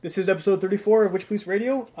This is episode 34 of Witch Police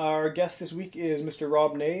Radio. Our guest this week is Mr.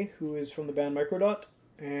 Rob Ney, who is from the band Microdot.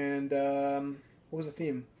 And what was the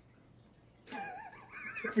theme?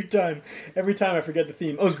 Every time I forget the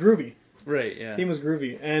theme. Oh, it's groovy. Right, yeah. The theme was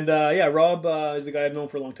groovy. And Rob is a guy I've known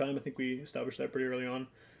for a long time. I think we established that pretty early on.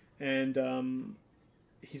 And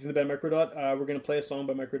he's in the band Microdot. We're going to play a song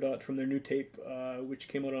by Microdot from their new tape, which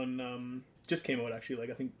came out on, just came out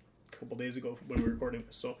actually, I think a couple days ago when we were recording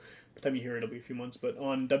this. So by the time you hear it, it'll be a few months. But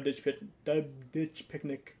on Dub Ditch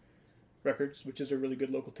Picnic Records, which is a really good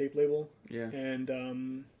local tape label. Yeah.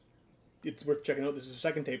 And it's worth checking out. This is the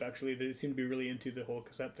second tape, actually. They seem to be really into the whole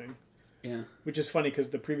cassette thing. Yeah. Which is funny because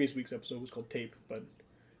the previous week's episode was called Tape, but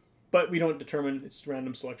we don't determine, it's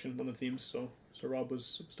random selection on the themes, so Rob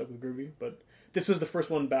was stuck with groovy. But this was the first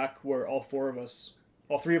one back where all three of us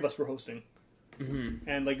were hosting. Mm-hmm.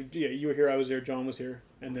 And you were here, I was there, John was here,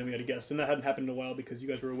 and then we had a guest, and that hadn't happened in a while because you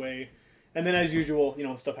guys were away. And then as usual,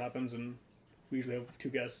 stuff happens, and we usually have two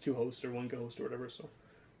guests, two hosts, or one host or whatever. So,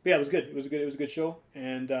 but yeah, it was good. It was a good show,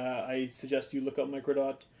 and I suggest you look up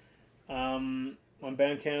Microdot on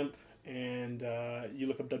Bandcamp, and you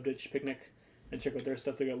look up Dub Ditch Picnic and check out their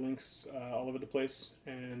stuff. They got links all over the place,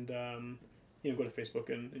 and go to Facebook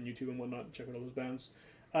and YouTube and whatnot and check out all those bands.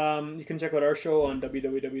 You can check out our show on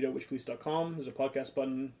www.witchpolice.com. There's a podcast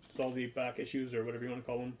button with all the back issues or whatever you want to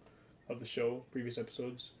call them of the show, previous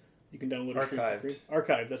episodes. You can download or stream for free.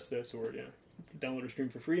 Archived, that's the word, yeah. Download or stream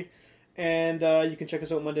for free. And you can check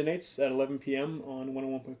us out Monday nights at 11 p.m. on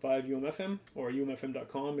 101.5 UMFM or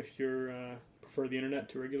umfm.com if you prefer the internet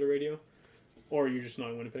to regular radio, or you're just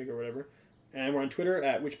not in Winnipeg or whatever. And we're on Twitter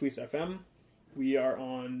at WitchPoliceFM. We are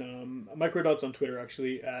on Microdot's on Twitter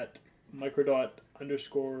actually at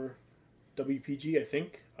Microdot_WPG, I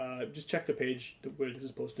think. Just check the page where this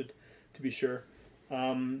is posted to be sure.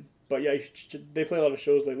 But yeah, they play a lot of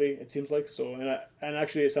shows lately, it seems like. So and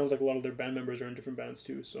actually, it sounds like a lot of their band members are in different bands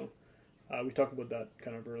too. So we talked about that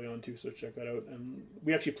kind of early on too. So check that out. And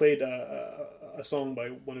we actually played a song by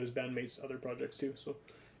one of his bandmates' other projects too. So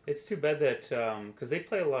it's too bad that because they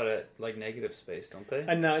play a lot at Negative Space, don't they?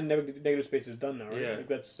 And Negative Space is done now, right? Yeah,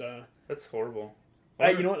 that's horrible.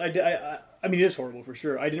 I mean, it is horrible for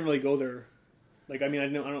sure. I didn't really go there. I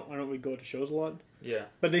don't really go to shows a lot. Yeah.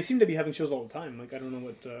 But they seem to be having shows all the time. I don't know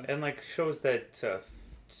what... And, shows that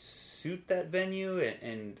suit that venue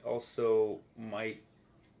and also might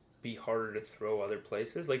be harder to throw other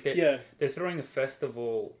places. They're throwing a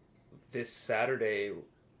festival this Saturday,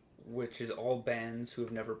 which is all bands who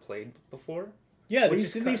have never played before. Yeah, they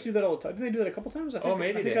used to do that all the time. Didn't they do that a couple times?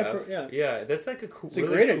 Maybe they have. Yeah, that's a cool. It's a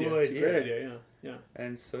great idea. It's a great idea. Yeah.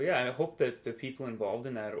 And so I hope that the people involved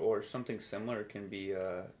in that or something similar can be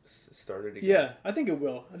started again. Yeah, I think it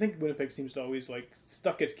will. I think Winnipeg seems to always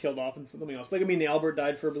stuff gets killed off and something else. The Albert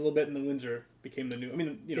died for a little bit, and then Windsor became the new.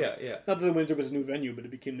 Not that the Windsor was a new venue, but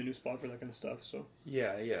it became the new spot for that kind of stuff. So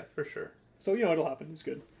yeah, for sure. So it'll happen. It's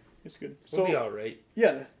good. It's good. We'll be all right.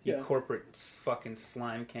 Yeah. You corporate fucking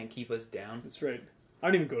slime can't keep us down. That's right. I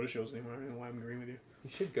don't even go to shows anymore. I don't know why I'm agreeing with you.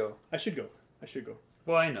 You should go. I should go.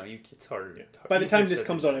 Well, I know it's harder. Yeah. By the time this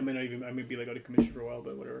comes out, I may be out of commission for a while,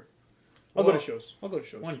 but whatever. I'll go to shows.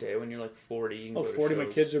 One day when you're 40, you can go to 40, shows.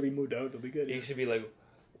 my kids will be moved out. They'll be good. You should be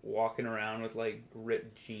walking around with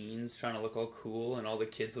ripped jeans, trying to look all cool, and all the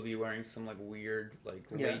kids will be wearing some weird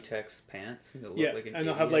latex pants. And they'll look like an and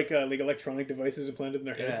they'll have electronic devices implanted in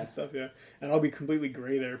their heads and stuff. Yeah, and I'll be completely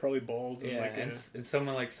gray there, probably bald. Yeah, and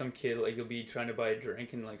someone some kid you'll be trying to buy a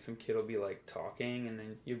drink, and some kid will be talking, and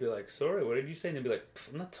then you'll be sorry, what did you say? And they'll be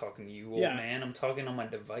I'm not talking to you, old man. I'm talking on my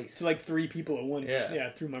device. To 3 people at once. Yeah,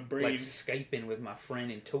 through my brain. Skyping with my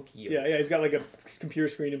friend in Tokyo. Yeah. He's got a computer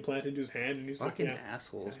screen implanted into his hand, and he's fucking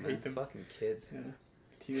assholes. Man. I hate them. Fucking kids. Yeah.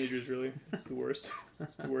 Teenagers, really. It's the worst.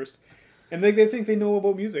 It's the worst. And they think they know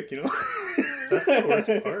about music, That's the worst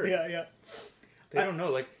part. Yeah. They don't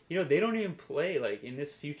know. They don't even play, in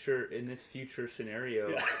this future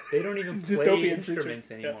scenario, they don't even play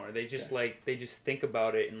instruments anymore. Yeah. They just, they just think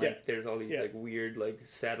about it, and, there's all these, weird,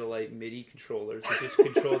 satellite MIDI controllers that just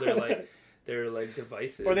control their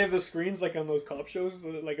devices. Or they have those screens on those cop shows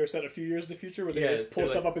that are set a few years in the future where they just pull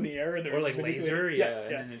stuff up in the air and they're laser, and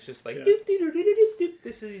then it's just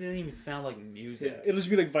this doesn't even sound like music. Yeah, it'll just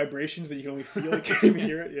be vibrations that you can only feel. You can't even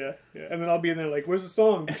hear it. Yeah. And then I'll be in there where's the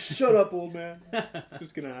song? Shut up, old man. That's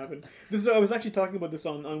what's gonna happen. I was actually talking about this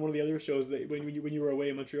on one of the other shows that when you were away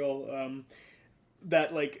in Montreal.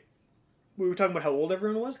 That we were talking about how old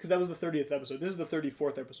everyone was, because that was the 30th episode. This is the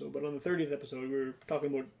 34th episode, but on the 30th episode, we were talking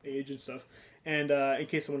about age and stuff. And in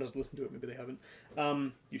case someone doesn't listen to it, maybe they haven't.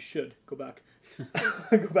 You should go back,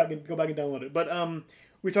 go back and download it. But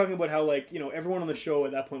we were talking about how everyone on the show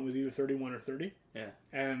at that point was either 31 or 30. Yeah.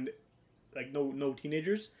 And like no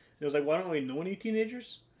teenagers. And I was like, well, I don't really know any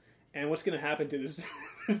teenagers. And what's going to happen to this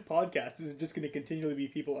this podcast is just going to continually be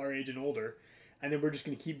people our age and older, and then we're just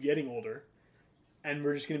going to keep getting older, and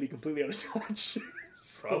we're just going to be completely out of touch.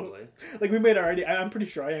 So, probably. Like we might already. I'm pretty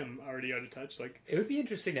sure I am already out of touch. Like it would be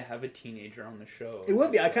interesting to have a teenager on the show. It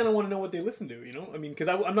would be. I kind of want to know what they listen to. You know, I mean, because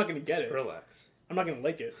I'm not going to get Skrillex. it. I'm not going to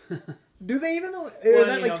like it. Do they even know? Or well, is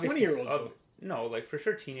that like 20-year-olds? No, like for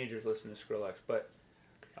sure teenagers listen to Skrillex, but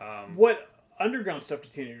what underground stuff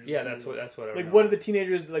to teenagers? Yeah, that's what I like. know. What are the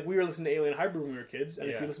teenagers like? We were listening to Alien Hybrid when we were kids, and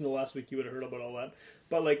Yeah. if you listened to last week, you would have heard about all that.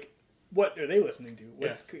 But like, what are they listening to?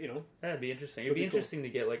 What's you know? That'd be interesting. It'd be interesting to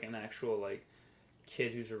get like an actual like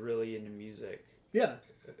kid who's really into music. Yeah,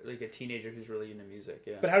 like a teenager who's really into music.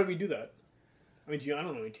 Yeah. But how do we do that? I mean, I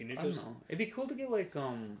don't know any teenagers. I don't know. It'd be cool to get like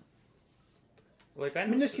I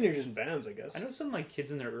mean, there's teenagers in bands, I guess. I know some like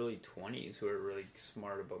kids in their early 20s who are really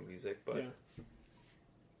smart about music, but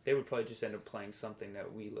they would probably just end up playing something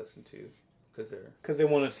that we listen to because they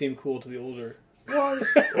want to seem cool to the older. Well,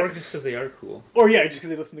 or just because they are cool. Or just because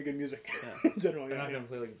they listen to good music. Yeah. In general, they're not gonna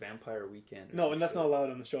play like Vampire Weekend. No, and that's not allowed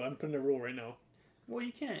on the show. I'm putting a rule right now. Well,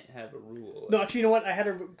 you can't have a rule. No, actually, you know what? I had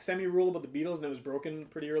a semi-rule about the Beatles, and it was broken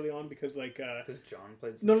pretty early on because, like... Because John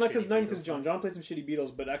played some No, not because John. John played some shitty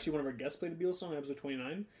Beatles, but actually one of our guests played a Beatles song in episode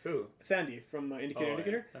 29. Who? Sandy from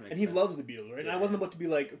Indicator. Yeah, and he loves the Beatles, right? And I wasn't about to be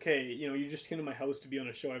like, okay, you just came to my house to be on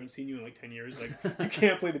a show. I haven't seen you in like 10 years. Like, you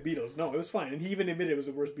can't play the Beatles. No, it was fine. And he even admitted it was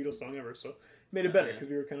the worst Beatles song ever, so... Made it better because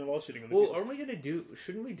we were kind of all shitting on the Beatles.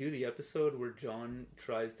 Shouldn't we do the episode where John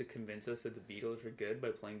tries to convince us that the Beatles are good by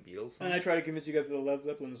playing Beatles songs? And I try to convince you guys that the Led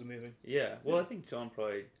Zeppelin is amazing. Yeah. Well, I think John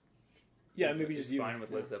probably... Yeah, maybe just you. fine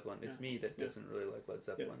with Led Zeppelin. It's me that doesn't really like Led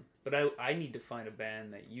Zeppelin. Yeah. But I need to find a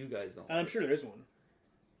band that you guys don't like. And I'm sure there is one.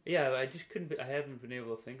 Yeah, I just couldn't... I haven't been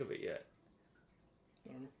able to think of it yet.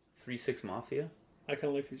 I don't know. 3 6 Mafia? I kind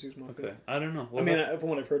of like 3 6 Mafia. Okay. I don't know. From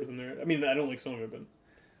what I've heard of them there. I mean, I don't like some of it, but...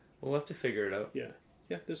 We'll have to figure it out. Yeah.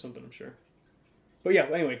 Yeah, there's something, I'm sure. But yeah,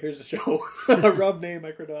 anyway, here's the show. Rob Ney,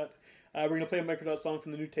 Microdot. We're going to play a Microdot song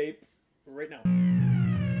from the new tape right now.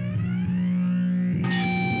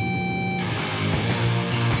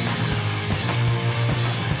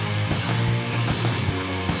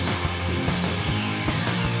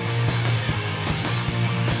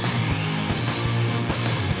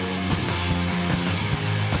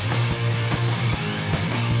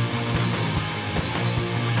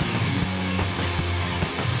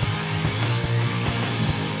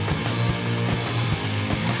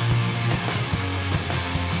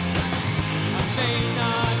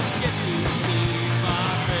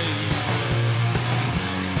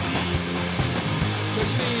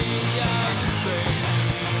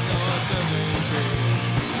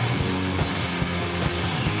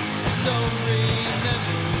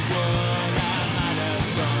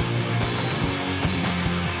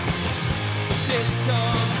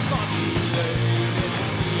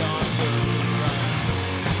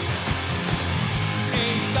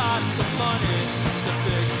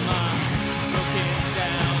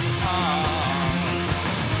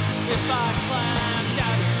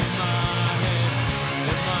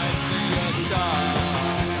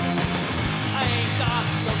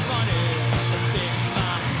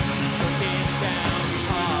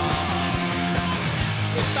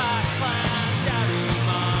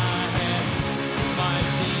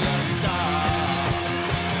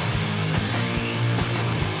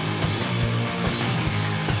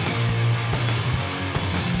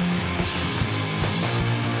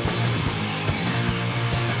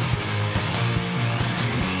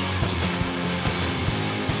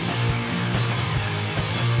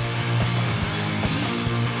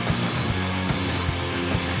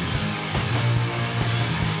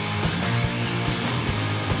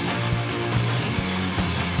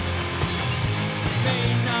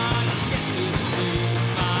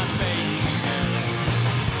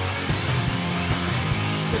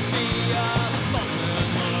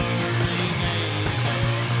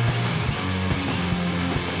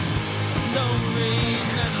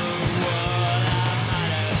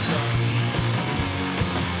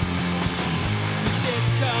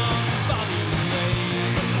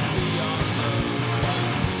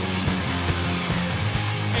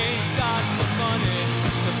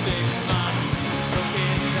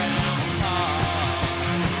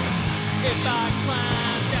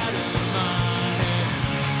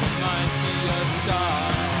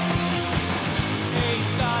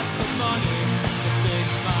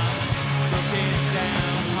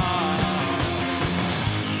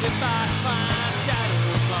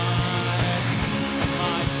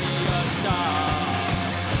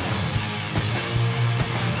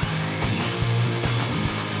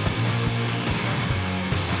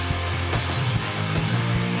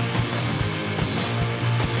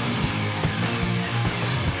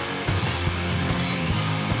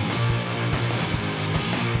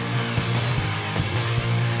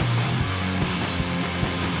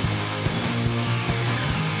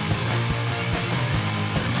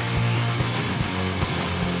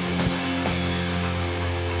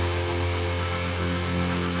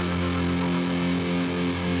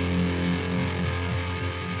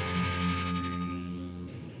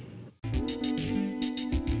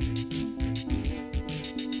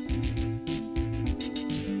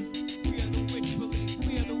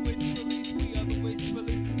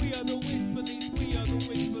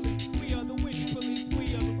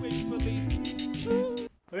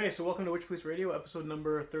 Okay, so welcome to Witch Police Radio, episode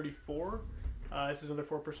number 34. This is another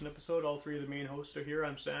 4-person episode. All three of the main hosts are here.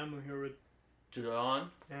 I'm Sam. I'm here with John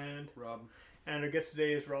and Rob. And our guest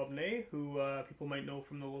today is Rob Ney, who people might know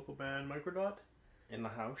from the local band Microdot. In the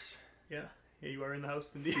house. Yeah, you are in the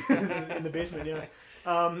house indeed. In the basement,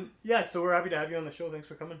 yeah. So we're happy to have you on the show. Thanks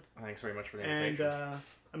for coming. Thanks very much for the invitation.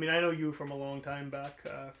 And I know you from a long time back,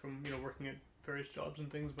 from working at various jobs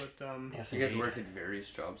and things, but yes, you guys worked at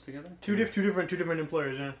various jobs together. Two different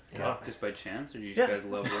employers, yeah. Just by chance, or do you guys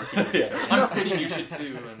love working? I'm kidding. You should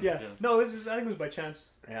too. And, No, I think it was by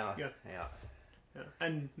chance. Yeah.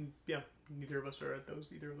 And neither of us are at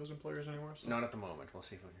either of those employers anymore. So. Not at the moment. We'll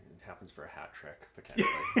see if it happens for a hat trick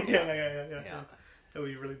potentially. Yeah. That would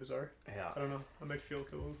be really bizarre. Yeah. I don't know. I might feel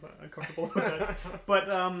a little uncomfortable with that.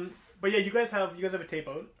 But yeah, you guys have a tape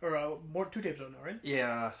out, or two tapes out now, right?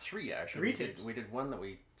 Yeah, 3 actually. 3 tapes. We did one that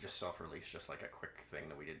we just self-released, just like a quick thing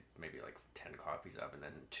that we did maybe like 10 copies of, and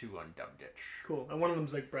then 2 on Dub Ditch. Cool. And one of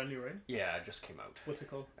them's like brand new, right? Yeah, it just came out. What's it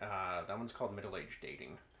called? That one's called Middle Age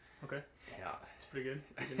Dating. Okay. Yeah. It's pretty good.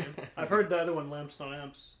 Pretty good name. I've heard the other one, Lamps Not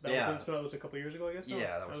Amps. That was a couple of years ago, I guess. No?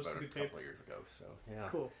 Yeah, that was about a couple of years ago. So yeah.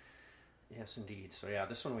 Cool. Yes, indeed. So yeah,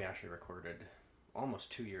 this one we actually recorded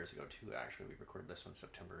almost 2 years ago too. Actually, we recorded this one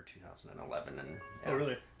September 2011, and oh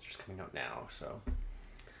really? It's just coming out now. So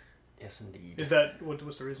yes, indeed. Is that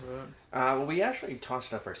what's the reason for that? Well, we actually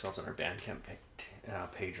tossed it up ourselves on our Bandcamp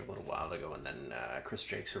page a little while ago, and then Chris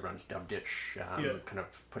Jakes, who runs Dub Ditch, kind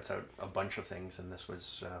of puts out a bunch of things, and this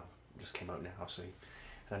was just came out now. So he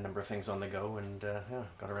had a number of things on the go, and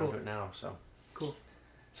got around to it now. So cool.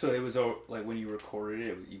 So it was like when you recorded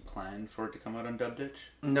it, you planned for it to come out on Dub Ditch?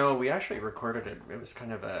 No, we actually recorded it. It was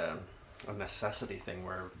kind of a necessity thing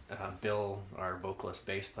where Bill, our vocalist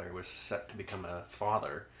bass player, was set to become a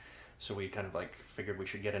father. So we kind of like figured we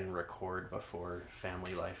should get in and record before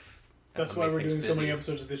family life. That's why we're doing so many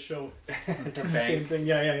episodes of this show. It's the same thing.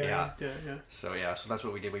 Yeah. So that's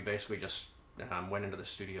what we did. We basically just went into the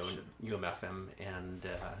studio in UMFM and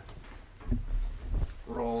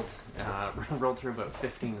rolled through about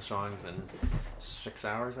 15 songs in 6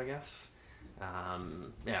 hours, I guess.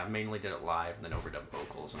 Mainly did it live and then overdubbed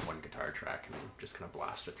vocals and one guitar track and just kind of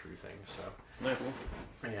blasted through things. So nice.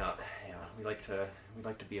 Yeah. We like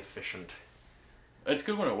to be efficient. It's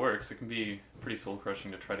good when it works. It can be pretty soul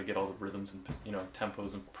crushing to try to get all the rhythms and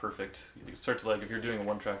tempos and perfect. You start to if you're doing a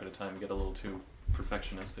one track at a time, you get a little too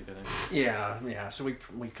perfectionistic, I think. Yeah. So we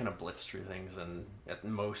kind of blitzed through things, and at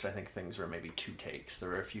most, I think things were maybe 2 takes. There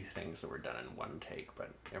were a few things that were done in 1 take,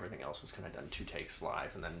 but everything else was kind of done 2 takes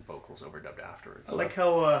live, and then vocals overdubbed afterwards. I like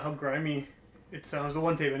how grimy it sounds. The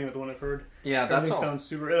one tape, anyway, the one I've heard. Yeah, that's all. Sounds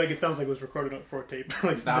super. It sounds like it was recorded on 4 tape.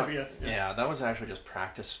 That was actually just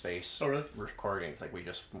practice space. Oh, really? Recordings. Like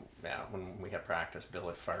when we had practice, Bill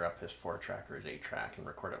would fire up his 4-track or his 8-track and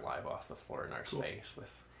record it live off the floor in our space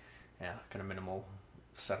with. Yeah, kind of minimal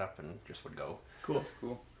setup and just would go. Cool. That's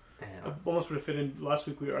cool. Yeah. I almost would have fit in. Last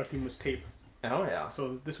week our theme was tape. Oh yeah.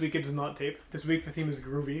 So this week it is not tape. This week the theme is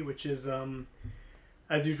groovy, which is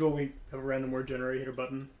as usual we have a random word generator, hit a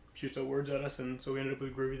button, shoots out words at us, and so we ended up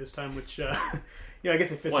with groovy this time, which I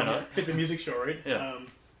guess it fits a music show, right? Yeah.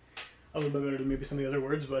 A little bit better than maybe some of the other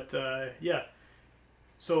words, but yeah.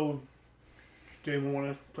 So do anyone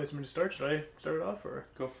want to play something to start? Should I start it off or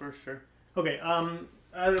go first? Sure. Okay.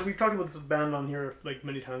 We've talked about this band on here like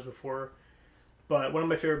many times before, but one of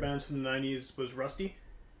my favorite bands from the 90s was Rusty,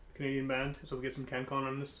 Canadian band, so we get some CanCon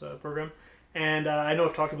on this program. And I know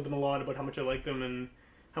I've talked about them a lot, about how much I like them and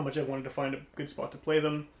how much I wanted to find a good spot to play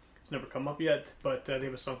them. It's never come up yet, but they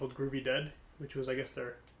have a song called Groovy Dead, which was, I guess,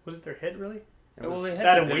 their hit, really? Well, they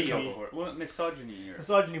had a video for it. Well, Misogyny was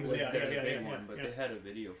their big one, but they had a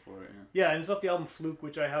video for it. Yeah, and it's off the album Fluke,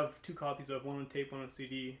 which I have 2 copies of, one on tape, one on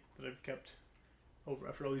CD, that I've kept over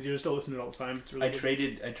after all these years. Still listen to it all the time. It's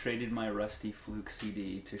really I traded my Rusty Fluke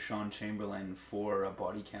CD to Sean Chamberlain for a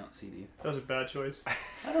Body Count CD. That was a bad choice.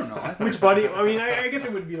 I don't know. Which body? I mean, I guess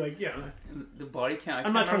it would be like the Body Count.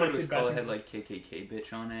 I'm not trying to say bad. It had like KKK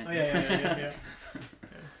bitch on it. Oh yeah.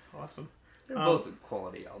 Awesome. They're both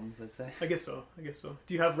quality albums, I'd say. I guess so.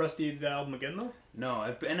 Do you have Rusty the album again though? No,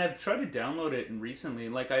 I've tried to download it recently.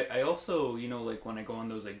 Like I also when I go on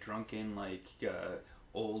those drunken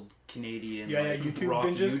old Canadian YouTube rock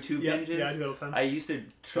binges. binges. Yeah, I do all the time. I used to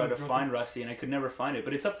try to find Rusty and I could never find it,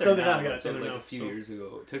 but it's up there now. A few years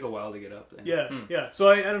ago. It took a while to get up. Yeah. So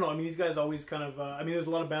I don't know. I mean, these guys always kind of. There's a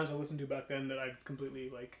lot of bands I listened to back then that I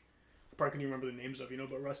completely I probably can't even remember the names of,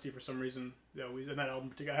 but Rusty for some reason, always in that album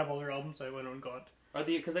particular. I have all their albums. I went on and got. Are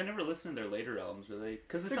they? Because I never listened to their later albums. Really?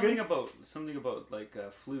 Because there's something about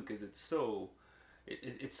Fluke is it's so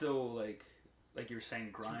like you were saying,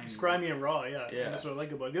 grime. It's grimy and raw, yeah. And that's what I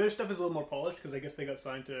like about it. The other stuff is a little more polished because I guess they got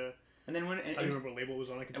signed to. And then I don't remember what label it was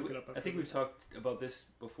on. I can look it up. I think we've talked about this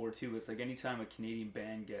before too. It's like anytime a Canadian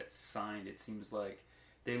band gets signed, it seems like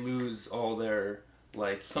they lose all their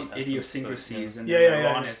like some idiosyncrasies and their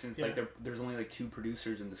rawness. And it's like there's only like 2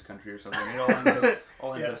 producers in this country or something. It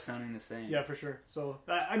all ends up sounding the same. Yeah, for sure. So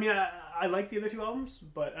I mean, I like the other 2 albums,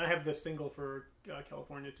 but I have the single for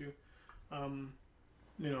California too.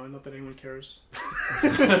 Not that anyone cares.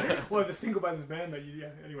 Well, the single by this band that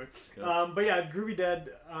anyway. But yeah, Groovy Dead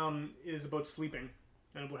is about sleeping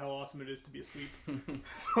and about how awesome it is to be asleep.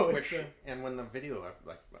 So and when the video,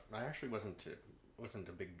 I actually wasn't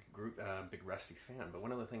a big Rusty fan, but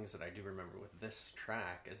one of the things that I do remember with this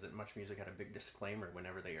track is that Much Music had a big disclaimer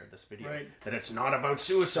whenever they aired this video that it's not about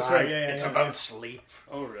suicide. That's right, it's about sleep.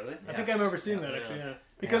 Oh, really? I think I remember seeing that actually. Yeah.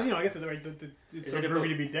 Because I guess it's so groovy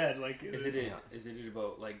to be dead. Like, is it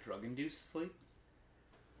about like drug-induced sleep?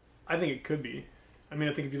 I think it could be. I mean,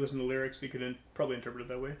 I think if you listen to lyrics, you could probably interpret it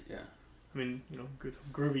that way. Yeah. I mean,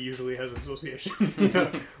 groovy usually has an association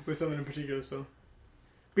with something in particular. So,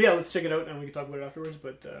 but yeah, let's check it out and we can talk about it afterwards.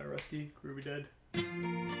 But Rusty, Groovy Dead.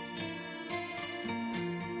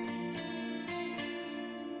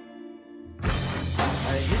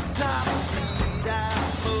 I hit top speed, I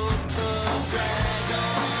smoke the dragon.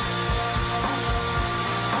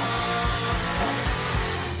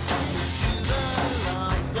 Into the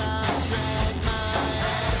lost, I drag my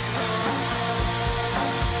ass home.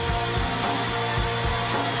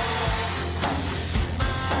 Stick my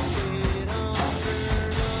head under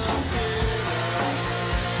the pillow.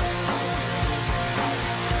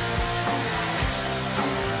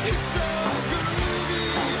 It's so groovy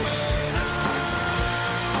when I'm down.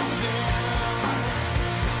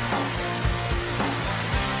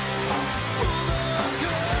 Pull the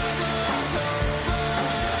covers over.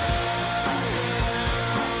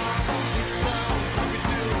 It's so groovy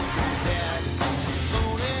to be dead.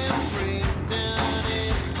 Phone and rings and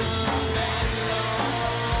it's the landlord.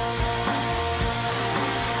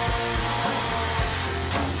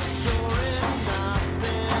 Door and knocks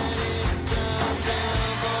and it's the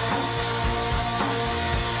devil.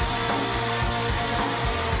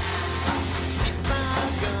 Sneaks my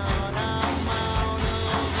gun, I'm out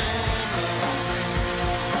of ammo.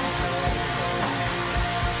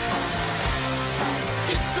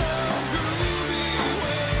 It's so groovy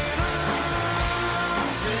when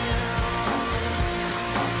I'm down.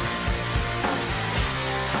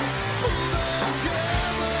 Pull the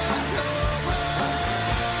covers over.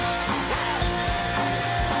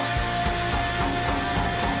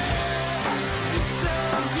 It's so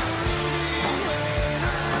groovy when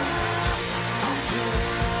I'm down.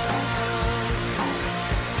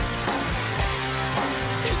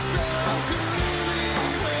 It's so groovy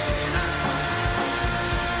when I'm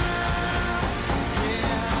dead.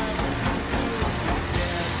 It's good to be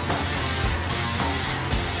dead.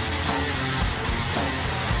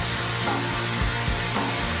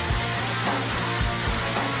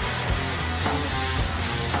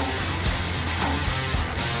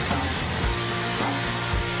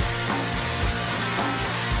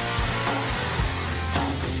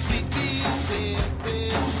 Sleepy death,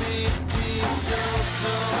 it makes me so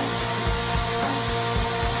slow.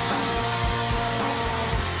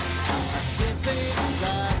 I can't face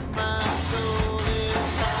life, my soul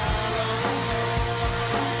is hollow.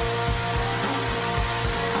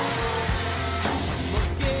 I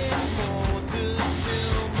must get more to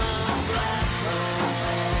fill my black hole.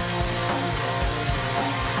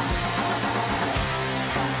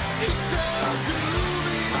 It's so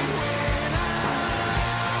groovy when I'm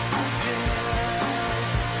dead.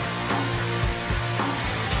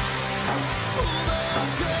 Pull the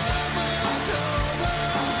covers over.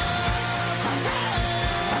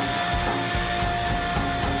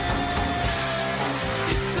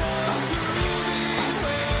 It's so groovy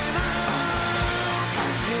when I'm dead. It's so groovy when I'm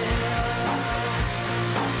dead.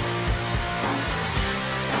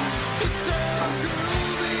 It's good to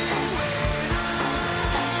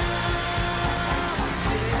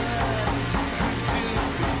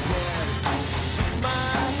be dead. Stick my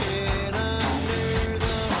head under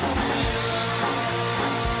the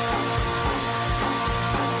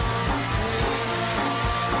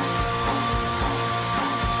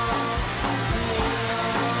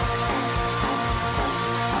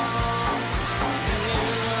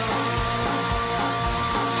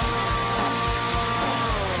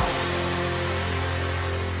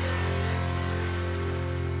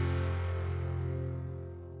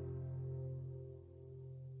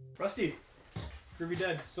Rusty, Groovy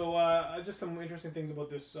Dead. So just some interesting things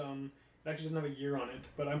about this. It actually doesn't have a year on it,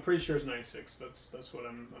 but I'm pretty sure it's 96. That's what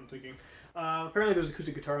I'm thinking. Apparently there was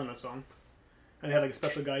acoustic guitar on that song. And they had like a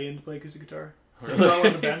special guy in to play acoustic guitar. So not one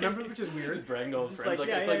of the band members, which is weird. He's bragging to all his friends like,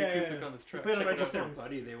 I played acoustic on this track. Played on Check it Rachel out. Their songs.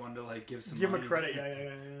 buddy, they wanted to like give Give him a money. credit,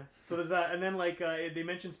 yeah. So there's that, and then like they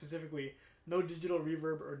mentioned specifically, no digital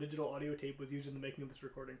reverb or digital audio tape was used in the making of this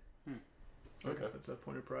recording. So I guess that's a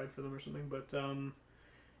point of pride for them or something. But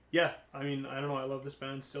yeah, I mean, I don't know. I love this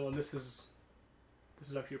band still, and this is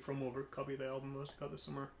actually a promo copy of the album. I must have got this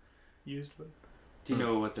somewhere used, but Do you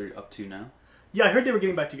know what they're up to now? yeah, I heard they were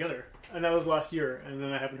getting back together, and that was last year, and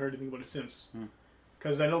then I haven't heard anything about it since.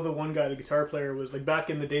 Because I know the one guy, the guitar player, was like back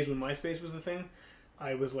in the days when MySpace was the thing.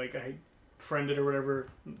 I was like, I friended or whatever.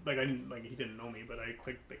 Like I didn't like he didn't know me, but I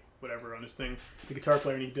clicked like whatever on his thing. The guitar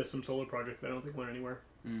player, and he did some solo project that I don't think went anywhere.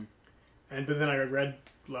 But then I read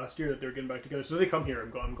last year that they were getting back together. So they come here,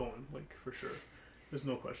 I'm going like for sure. There's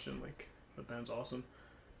no question. Like the band's awesome.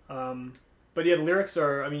 But yeah, the lyrics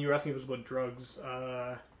are. I mean, you were asking if it was about drugs.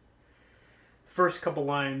 First couple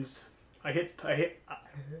lines, I hit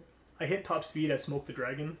top speed. I smoked the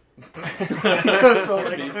dragon. So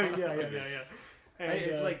like, yeah. And,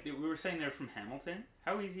 It's like we were saying they're from Hamilton.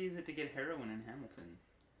 How easy is it to get heroin in Hamilton?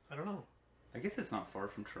 I don't know. I guess it's not far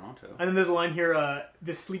from Toronto. And then there's a line here,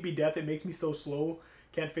 this sleepy death, it makes me so slow.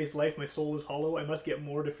 Can't face life, my soul is hollow. I must get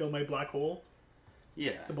more to fill my black hole.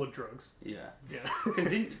 Yeah. It's about drugs. Yeah. Yeah. Because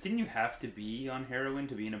didn't you have to be on heroin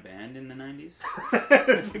to be in a band in the 90s?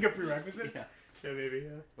 It's like a prerequisite? Yeah. Yeah, maybe,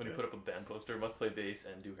 yeah. When you put up a band poster, must play bass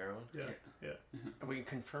and do heroin. Yeah. We can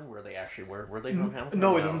confirm where they actually were. Were they from Hamilton?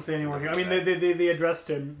 No, it doesn't say anywhere here. I mean, they addressed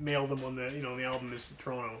to mail them on the, the album is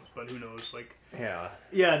Toronto, but who knows, like...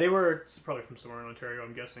 Yeah. They were probably from somewhere in Ontario,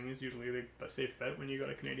 I'm guessing. It's usually a safe bet when you got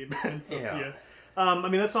a Canadian band, so, yeah. I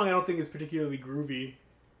mean, that song I don't think is particularly groovy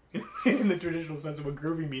in the traditional sense of what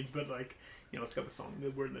groovy means, but, like, it's got the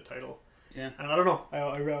word in the title. Yeah. And I don't know. I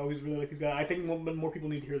always really like these guys. I think more people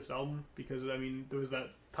need to hear this album because, I mean, there was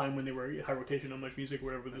that time when they were high rotation on Much Music or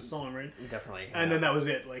whatever with this song, right? Definitely. And then that was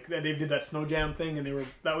it. Like, they did that Snow Jam thing, and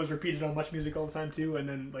that was repeated on Much Music all the time, too. And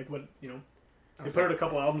then, like, they put out a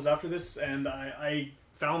couple albums after this, and I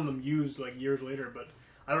found them used, like, years later, but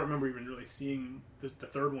I don't remember even really seeing the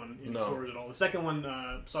third one in stores at all. The second one,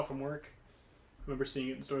 saw from work. I remember seeing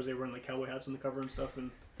it in stores. They were wearing, like, cowboy hats on the cover and stuff.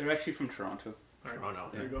 And They're actually from Toronto. all right, Oh, no.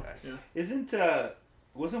 there you go. Okay. Yeah.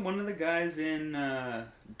 Wasn't one of the guys in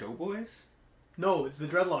Doughboys? No, it's the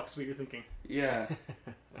dreadlocks. What you're thinking? Yeah.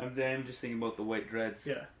 I'm just thinking about the white dreads.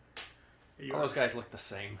 Yeah. You All are. those guys look the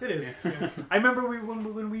same. It is. Yeah. I remember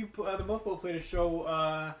when we the Mothball played a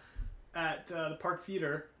show at the Park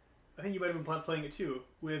Theater. I think you might have been playing it too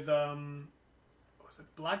with what was it,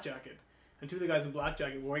 Black Jacket. And two of the guys in Black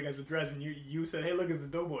Jacket were white guys with dreads, and you said, "Hey, look, it's the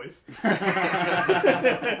Doughboys."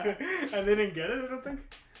 And they didn't get it, I don't think.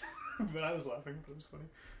 But I was laughing. It was funny.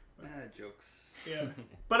 Jokes. Yeah.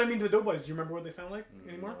 But I mean, the Doughboys. Do you remember what they sound like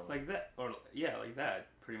anymore? Like that, like that,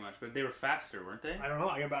 pretty much. But they were faster, weren't they? I don't know.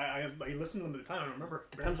 I listened to them at the time. I don't remember.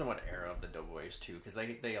 Depends on what era of the Doughboys too, because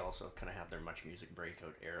they also kind of have their Much Music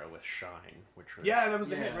breakout era with Shine, which was Yeah, that was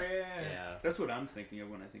the hit. Right? yeah. That's what I'm thinking of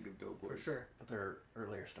when I think of Doughboys. For sure. But their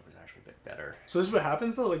earlier stuff was actually a bit better. So this is what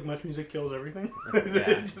happens though. Like Much Music kills everything. Yeah.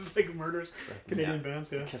 It just like murders Canadian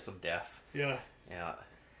bands. Yeah. The kiss of death. Yeah. Yeah.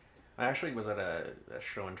 I actually was at a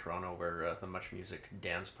show in Toronto where the Much Music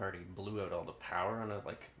dance party blew out all the power on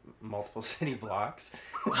multiple city blocks,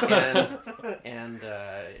 and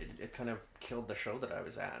it kind of killed the show that I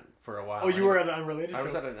was at for a while. Oh, you were at an unrelated show? I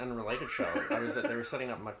was at an unrelated show. They were setting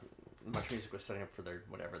up Much Music was setting up for their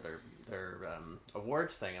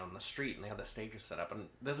awards thing on the street, and they had the stages set up. And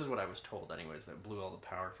this is what I was told, anyways, that blew all the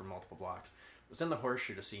power for multiple blocks. It was in the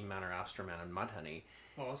Horseshoe to see Manor Astroman and Mudhoney.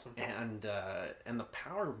 Oh, awesome. And the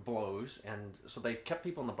power blows, and so they kept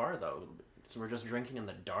people in the bar though. So we're just drinking in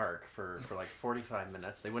the dark for like 45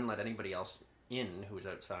 minutes. They wouldn't let anybody else in who was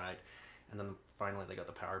outside, and then finally they got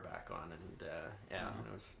the power back on. And and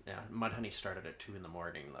it was Mudhoney started at 2 a.m.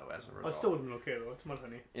 though. As a result, It still would have been okay though. It's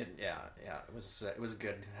Mudhoney. It was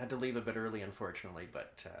good. Had to leave a bit early, unfortunately,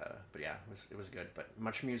 but yeah, it was good. But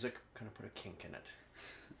Much Music kind of put a kink in it.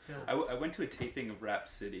 Yeah. I went to a taping of Rap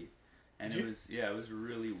City, and it was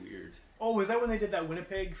really weird. Oh, was that when they did that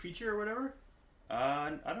Winnipeg feature or whatever?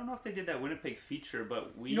 I don't know if they did that Winnipeg feature,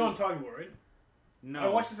 but You know what I'm talking about, right? No. I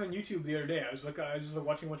watched this on YouTube the other day. I was just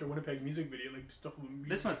watching a bunch of Winnipeg music video, like stuff.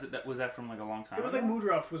 This was that from like a long time It was ago? like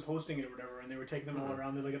Moodruff was hosting it or whatever, and they were taking them all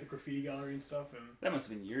around. They like at the graffiti gallery and stuff. And That must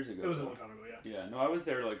have been years ago. it was a long time ago, yeah. Yeah, no, I was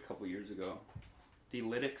there like a couple years ago. The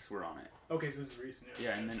Lytics were on it. Okay, so this is recent, yeah.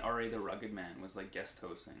 Yeah, and then R.A. the Rugged Man was like guest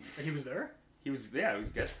hosting. And he was there? He was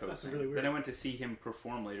guest hosting. That's really weird. Then I went to see him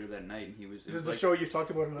perform later that night, and he was. This is the show you've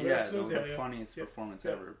talked about in other episodes. The funniest performance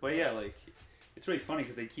ever. But yeah, like it's really funny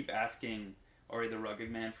because they keep asking Ari the Rugged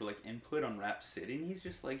Man for like input on Rap City, and he's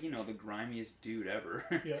just like, you know, the grimiest dude ever.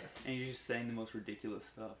 Yeah. And he's just saying the most ridiculous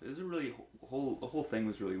stuff. It was a really the whole thing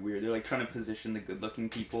was really weird. They're like trying to position the good-looking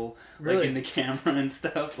people like in the camera and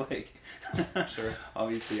stuff. Like, Sure.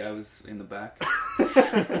 Obviously, I was in the back.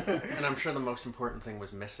 And I'm sure the most important thing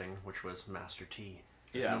was missing, which was Master T.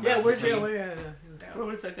 Yeah. Where's T. What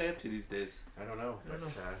What's that guy up to these days? I don't know. But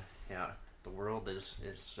yeah, the world is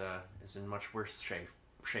in much worse shape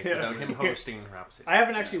without him hosting Rap City. I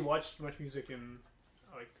haven't actually watched much music in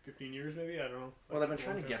like 15 years, maybe. I don't know. Well, they've been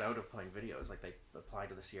trying to get out of playing videos. Like they applied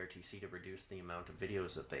to the CRTC to reduce the amount of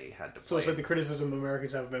videos that they had to play. So it's like the criticism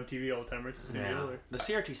Americans have of MTV all the time, right? It's the same deal. The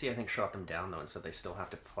CRTC, I think, shot them down though and said they still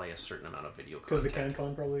have to play a certain amount of video. Because the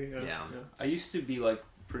CanCon probably. Yeah. I used to be like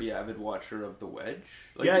pretty avid watcher of The Wedge.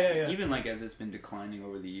 Like, yeah. Even like as it's been declining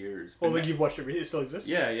over the years. Well, like you've watched it. It still exists.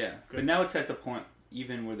 Yeah. Good. But now it's at the point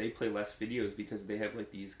even where they play less videos because they have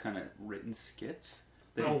like these kind of written skits.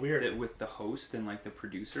 Weird. That with the host and like the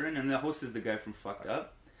producer, and the host is the guy from Fucked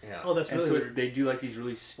Up. Yeah. Oh, that's really weird. They do like these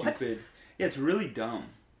really stupid. What? Yeah, it's really dumb.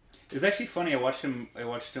 It was actually funny. I watched him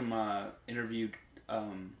interviewed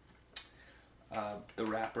the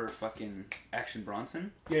rapper fucking Action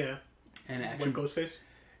Bronson. Yeah. And Action Ghostface.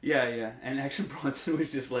 Yeah. And Action Bronson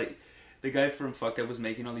was just like. The guy from Fucked Up was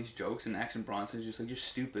making all these jokes, and Action Bronson's just like, "You're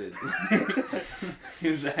stupid."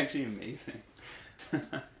 It was actually amazing.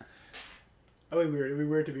 It'd be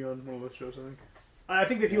weird to be on one of those shows. I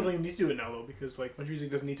think that people don't even need to do it now though, because like much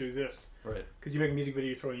music doesn't need to exist. Right. Because you make a music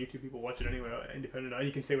video, you throw it on YouTube, people watch it anyway, independent.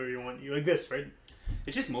 You can say whatever you want. You like this, right?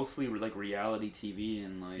 It's just mostly like reality TV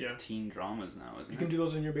and like teen dramas now, isn't it? You can do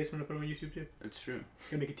those in your basement and put them on YouTube too. It's true. You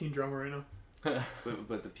can make a teen drama right now.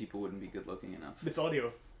 but the people wouldn't be good looking enough. It's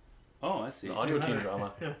audio. Oh, I see. The audio teen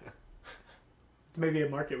drama. Yeah. It's maybe a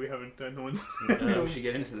market we haven't. No one's. We should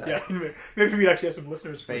get into that. Yeah, maybe we'd actually have some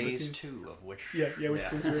listeners. Phase 2 of which. Which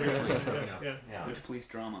police radio. Which police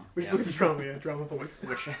drama? Which police drama? Yeah, drama police.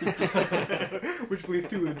 Which police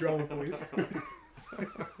 2? The drama police. All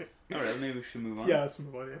right, maybe we should move on. Yeah, let's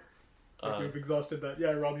move on. Yeah, we've exhausted that. Yeah,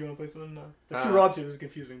 Rob, you want to play something? There's two Robs here. This is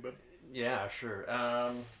confusing, but. Yeah, sure.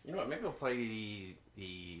 You know what? Maybe I'll play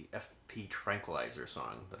the FP Tranquilizer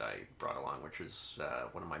song that I brought along, which is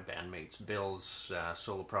one of my bandmates, Bill's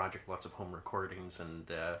solo project. Lots of home recordings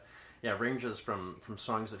and ranges from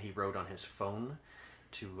songs that he wrote on his phone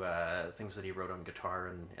to things that he wrote on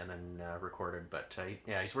guitar and then recorded. But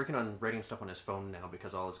he's working on writing stuff on his phone now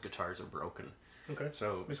because all his guitars are broken. Okay,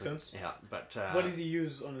 so makes sense. Yeah, but what does he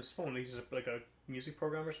use on his phone? He's like a music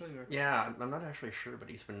program or something? Or? Yeah, I'm not actually sure, but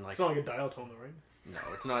he's been like. It's not like a dial tone, though, right? No,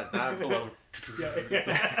 it's not. It's a little. It's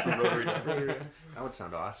a rotary dial. That would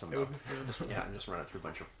sound awesome. Though. Just run it through a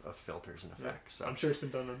bunch of filters and effects. So. I'm sure it's been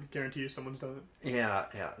done. I guarantee you, someone's done it. Yeah.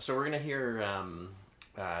 So we're gonna hear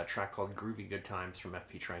a track called "Groovy Good Times" from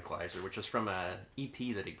FP Tranquilizer, which is from a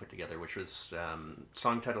EP that he put together, which was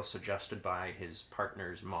song title suggested by his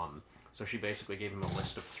partner's mom. So she basically gave him a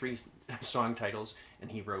list of 3 song titles,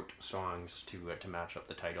 and he wrote songs to match up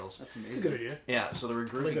the titles. That's amazing. That's a good idea. Yeah, so there were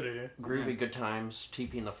Groovy Good Times,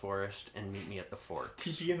 TP in the Forest, and Meet Me at the Forks.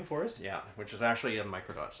 TP in the Forest? Yeah, which is actually a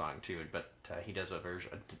Microdot song too, but he does a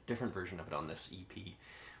different version of it on this EP.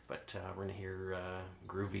 But we're going to hear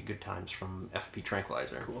Groovy Good Times from FP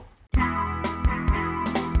Tranquilizer. Cool.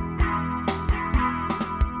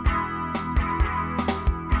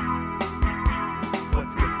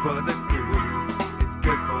 For the goose is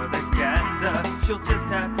good for the gander. She'll just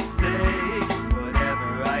have to say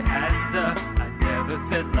whatever I hand her. I never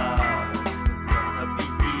said love was gonna be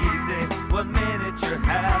easy. 1 minute you're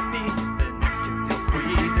happy, the next you feel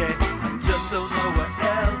queasy. I just don't know what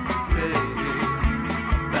else to say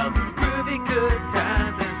about those groovy good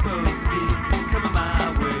times that's supposed to be coming my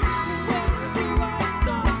way.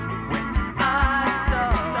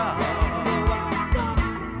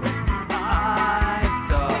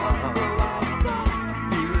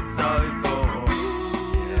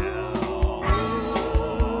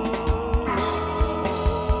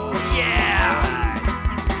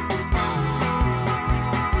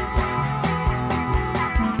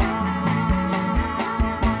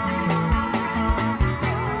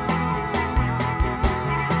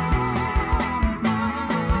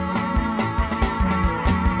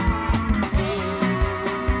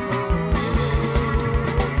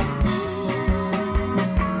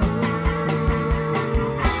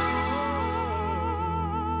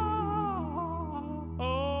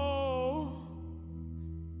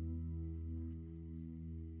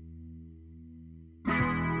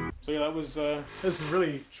 So yeah, that was this is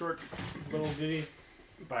really short little ditty.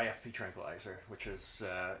 By FP Tranquilizer, which is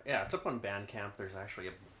it's up on Bandcamp. There's actually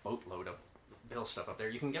a boatload of Bill stuff up there.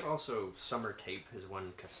 You can get also Summer Tape, his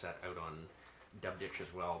one cassette, out on Dub Ditch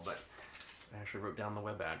as well, but I actually wrote down the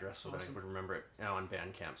web address so that I would remember it now on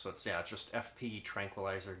Bandcamp. So it's just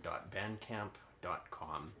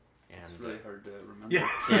fptranquilizer.bandcamp.com. And it's really hard to remember.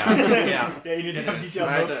 Yeah, you need to have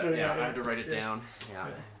detailed notes. I had to write it down.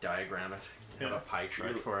 Diagram it. Have a pie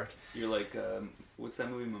chart for it. You're like, what's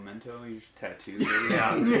that movie, Memento? You just tattoo.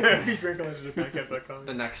 fptranquilizer.bandcamp.com.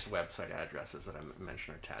 The next website addresses that I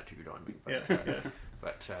mentioned are tattooed on me. But,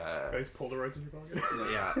 but guys, Polaroids in your pocket.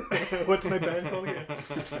 Yeah. What's my band called again?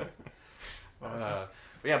 But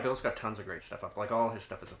yeah, Bill's got tons of great stuff up. Like all his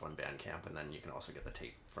stuff is up on Bandcamp, and then you can also get the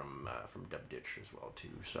tape from Dub Ditch as well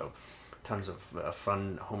too. So tons of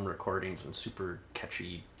fun home recordings and super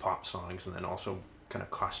catchy pop songs, and then also kind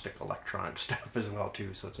of caustic electronic stuff as well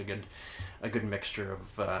too. So it's a good mixture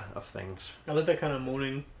of things. I like that kind of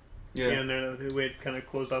moaning. And there, the way it kind of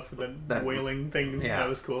closed off with that wailing thing. Yeah, that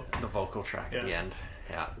was cool. The vocal track at the end.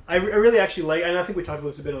 Yeah, I really actually like, and I think we talked about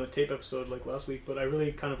this a bit on the tape episode like last week, but I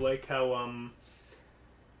really kind of like how I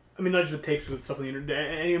mean, not just with tapes, with stuff on the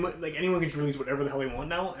internet. Anyone can just release whatever the hell they want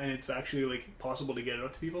now, and it's actually like possible to get it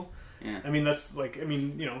out to people. Yeah. I mean, that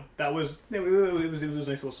was it was a nice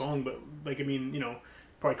little song, but like, I mean,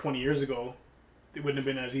 probably 20 years ago, it wouldn't have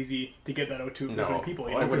been as easy to get that out to as many people.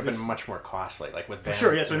 It would have been much more costly. Like with things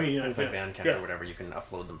like Bandcamp or whatever, you can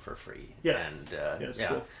upload them for free. Yeah. And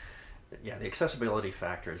cool. Yeah, the accessibility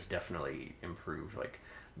factor is definitely improved. Like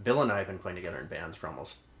Bill and I have been playing together in bands for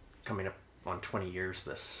almost coming up on 20 years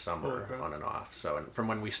this summer, on and off. So, and from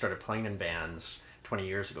when we started playing in bands 20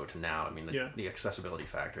 years ago to now, I mean, the accessibility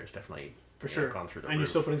factor is definitely gone through the roof. And you're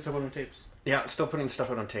still putting stuff out on tapes. Yeah, still putting stuff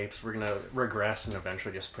out on tapes. We're gonna regress and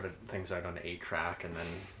eventually just put things out on 8-track, and then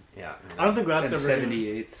I don't think that's ever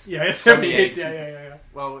 78s. Yeah, it's 78s. Yeah.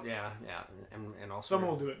 Well, and also someone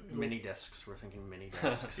will do it. Mini discs. We're thinking mini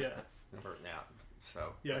discs.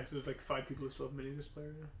 So so there's like 5 people who still have mini disc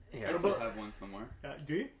player. I still have one somewhere.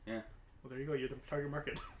 Do you? Yeah. Well, there you go. You're the target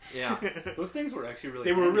market. Yeah. Those things were actually really.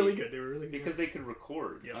 They were really good. They were really good because they could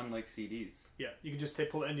record, unlike CDs. Yeah, you could just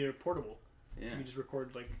pull it, and you're portable. Yeah. So you can just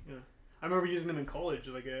record like. I remember using them in college,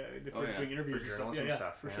 like doing interviews for journals and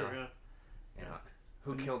stuff. For sure. Yeah.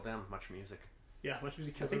 Who killed them? Much Music. Yeah, Much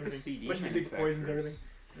Music kills everything. The CD Much Music poisons everything.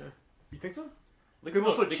 Yeah. You think so? Like, it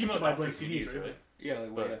was so cheap to buy blank CDs, right? Yeah,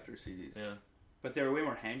 like way after CDs. Yeah. But they were way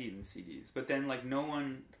more handy than CDs. But then, like, no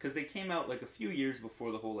one... Because they came out, like, a few years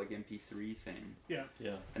before the whole, like, MP3 thing. Yeah.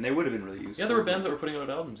 Yeah. And they would have been really useful. Yeah, there were bands that were putting out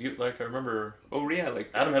albums. I remember... Oh, yeah, like...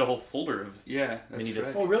 Adam had a whole folder of mini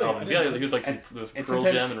disc Oh, really? albums. Yeah, he was like Pearl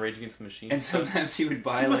Jam and Rage Against the Machine. And sometimes he would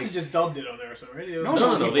buy, he must have just dubbed it on there or something, right?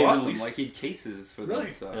 No, they bought them. Like, he had cases for them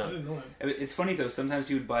and stuff. Yeah. I didn't know that. It's funny, though. Sometimes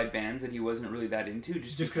he would buy bands that he wasn't really that into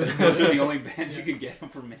just because those are the only bands you could get them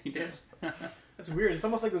for mini discs. That's weird. It's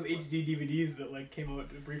almost like those HD DVDs that like came out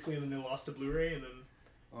briefly and then they lost to Blu-ray and then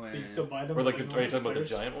so you can still buy them. Or like, are you talking about the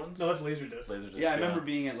giant ones? No, that's Laserdisc. Laserdisc. Yeah, I remember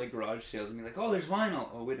being at like garage sales and being like, "Oh, there's vinyl."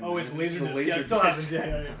 Oh, wait a minute. Oh, it's Laserdisc. Yeah, it still happens.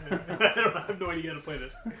 Yeah. I have no idea how to play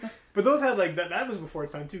this. But those had like that was before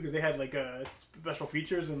its time too because they had like special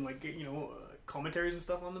features and like commentaries and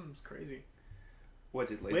stuff on them. It was crazy. What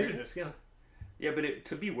did Laserdisc? Yeah. Yeah, but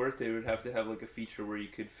to be worth it would have to have like a feature where you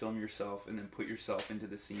could film yourself and then put yourself into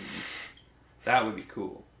the scenes. That would be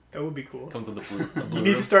cool. That would be cool. Comes with the blue. You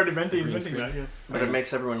need to start inventing that, yeah. But it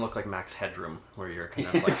makes everyone look like Max Headroom, where you're kind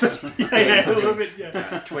of like a little bit,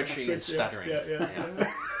 twitchy and stuttering.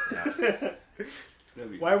 Yeah.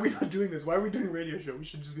 Why are we not doing this? Why are we doing a radio show? We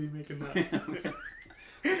should just be making that.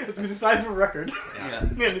 It's the size of a record. Yeah.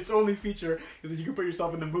 And its only feature is that you can put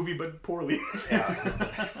yourself in the movie, but poorly.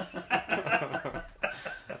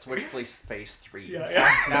 That's Which Police Phase 3.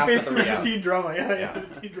 Yeah. Phase 3 is the teen drama. Yeah.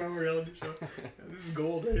 The teen drama reality show. This is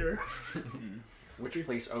gold right here. Which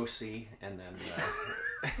Police OC, and then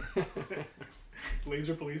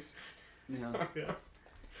Laser Police. Yeah. Awesome.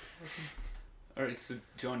 All right, so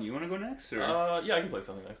John, you want to go next? Or? Yeah, I can play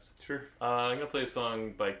something next. Sure. I'm gonna play a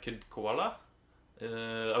song by Kid Koala.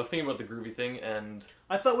 I was thinking about the groovy thing, and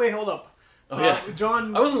I thought, wait, hold up. Oh yeah,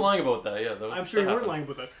 John. I wasn't lying about that. Yeah, I'm sure you weren't lying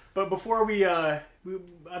about that. But before I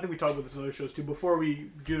think we talked about this in other shows too. Before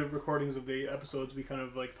we do the recordings of the episodes, we kind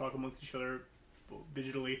of like talk amongst each other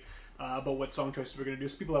digitally about what song choices we're going to do,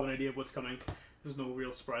 so people have an idea of what's coming. There's no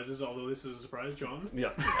real surprises, although this is a surprise, John. Yeah,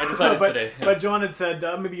 I decided today. But John had said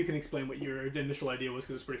maybe you can explain what your initial idea was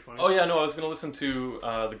because it's pretty funny. Oh yeah, no, I was going to listen to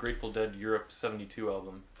the Grateful Dead Europe '72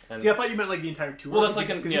 album. And see, I thought you meant like the entire tour. Well, that's like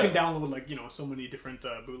because you can download like so many different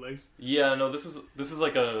bootlegs. Yeah, no, this is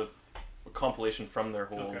like a a compilation from their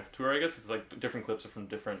whole tour. I guess it's like different clips are from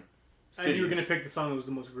different cities. And you were going to pick the song that was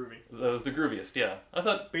the most groovy. That was the grooviest, yeah. I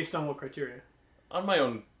thought... Based on what criteria? On my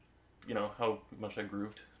own, how much I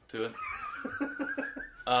grooved to it.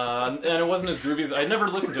 And it wasn't as groovy as... I'd never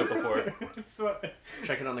listened to it before.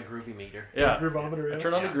 Check it on the groovy meter. Yeah. Groovometer, yeah. I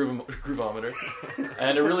turned on the groovometer.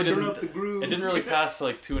 And it really didn't... It didn't really pass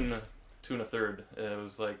like 2 1/3. It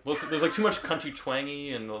was like... There's like too much country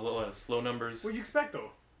twangy and a lot of slow numbers. What do you expect,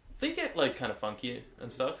 though? They get like kind of funky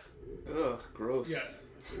and stuff. Ugh, gross. Yeah.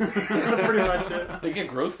 Pretty much it. They get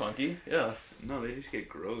gross funky, yeah. No, they just get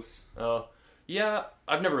gross. Oh. Yeah,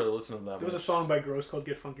 I've never really listened to that There was a song by Gross called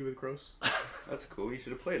Get Funky with Gross. That's cool. You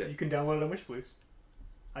should have played it. You can download it on Wish, please.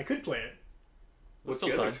 I could play it. What's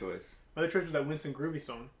your other choice? My other choice was that Winston Groovy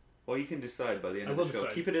song. Well, you can decide by the end I of will the show.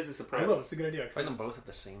 decide. Keep it as a surprise. I will. It's a good idea. Play them both at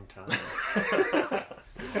the same time.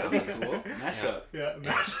 That'd be cool. Mashup. Yeah,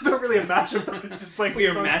 mashup. Not really a mashup, but it's just playing. We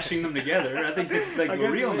are mashing them together. I think it's like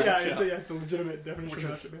a real mashup. It's a legitimate definition Which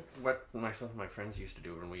of is mashup. what myself and my friends used to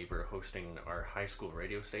do when we were hosting our high school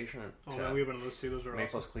radio station. Oh man, we have one of those too. Those are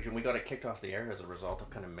Maples awesome. Collegian. We got it kicked off the air as a result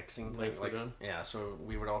of kind of mixing things. Nicely done. Yeah, so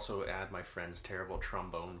we would also add my friend's terrible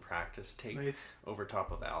trombone practice tape over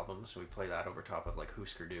top of albums. We play that over top of like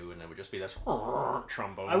Husker Du, and it would just be this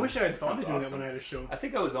trombone. I wish I had thought of doing that awesome. when I had a show. I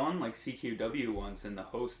think I was on like CKW once, and the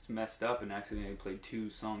hosts messed up and accidentally played 2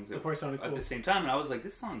 songs at the same time, and I was like,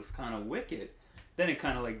 "This song's kind of wicked." Then it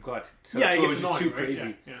kind of like got too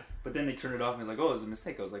crazy. Yeah. But then they turned it off and like, "Oh, it was a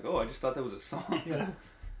mistake." I was like, "Oh, I just thought that was a song." Yeah.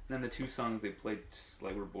 Then the 2 songs they played just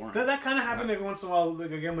like were boring. That kind of happened every once in a while.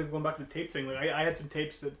 Like again, with going back to the tape thing, like I had some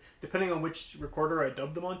tapes that, depending on which recorder I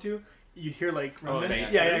dubbed them onto, you'd hear like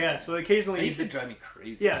remnants. Yeah. So occasionally, it used to drive me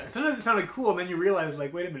crazy. Yeah, sometimes it sounded cool, and then you realize,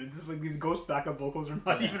 like, wait a minute, this is like these ghost backup vocals are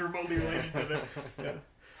not even remotely related to them. Yeah.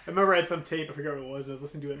 I remember I had some tape, I forget what it was, and I was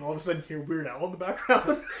listening to it, and all of a sudden hear Weird Al in the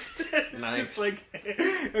background. It's just like,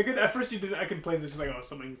 at first I can play it, it's just like, oh,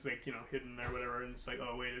 something's like, hidden or whatever, and it's like,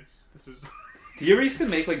 oh wait, this is... Did you ever used to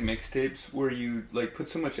make like mixtapes where you like put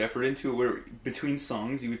so much effort into it, where between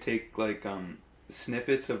songs you would take like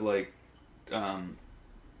snippets of like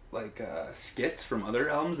skits from other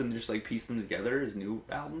albums and just like piece them together as new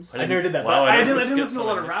albums? I never did that. Wow, but I didn't skits listen to a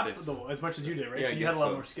lot on of my rap mixtapes. though, as much as you did, right? Yeah, so I you had a lot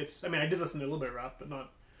guess more skits. I mean, I did listen to a little bit of rap, but not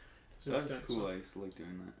to an That's extent, cool. so. I used to like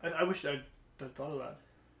doing that. I wish I'd thought of that.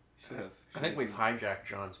 Should have. I think we've hijacked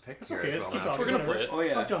John's pick That's here okay, as let's well. keep now. talking. We're gonna play it. Oh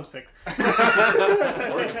yeah. Fuck John's pick.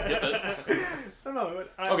 Or we can skip it. I don't know.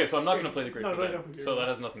 Okay, so I'm not going to play the Grateful No, Dead. no, So that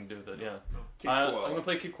has nothing to do with it, yeah. Kid I'm Koala. going to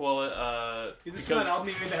play Kid Koala. Is this from that album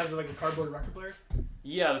you made that has like a cardboard record player?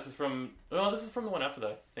 Yeah, this is from... No, this is from the one after that,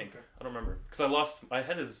 I think. Okay. I don't remember. Because I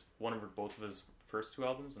had both of his first 2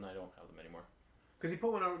 albums, and I don't have them anymore. Because he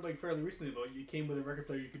put one out like fairly recently though. You came with a record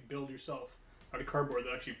player you could build yourself out of cardboard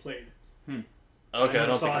that actually played. Okay, I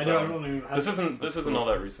don't think it's that one. even have This isn't all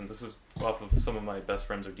that recent. This is off of some of my best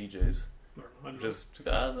friends are DJs. Which is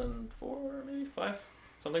 2004, maybe 5,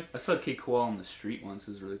 something. I saw Kid Koala on the street once.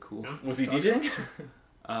 It was really cool. Yeah. Was he DJing?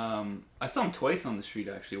 I saw him twice on the street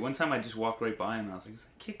actually. One time I just walked right by him and I was like, "Is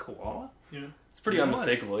that Kid Koala?" Yeah. It's pretty He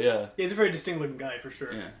unmistakable, yeah. He's a very distinct looking guy for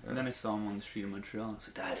sure. Yeah. And then I saw him on the street in Montreal. And I was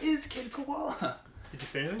like, "That is Kid Koala." Did you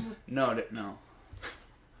say anything? No. I don't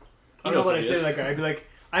know what I'd he say to is. that guy. I'd be like,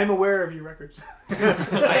 I'm aware of your records.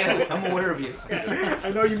 I'm aware of you. I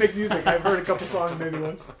know you make music. I've heard a couple songs maybe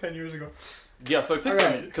once 10 years ago. Yeah, so I picked All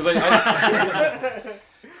some right. because I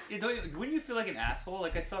Wouldn't you feel like an asshole?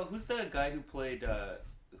 Like I saw, who's the guy who played,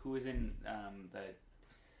 who was in that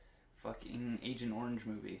fucking Agent Orange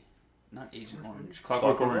movie? Not Agent Orange.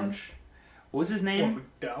 Clockwork Clockwork Orange. What was his name?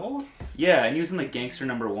 McDowell? Yeah, and he was in like Gangster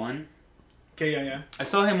 #1. Okay, yeah. I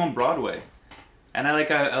saw him on Broadway, and I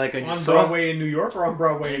just On saw Broadway in New York or on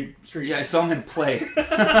Broadway Street? Yeah, I saw him in play.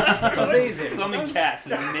 Amazing. I saw him in Cats.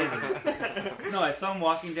 It was amazing. No, I saw him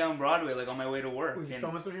walking down Broadway like on my way to work. Was he and-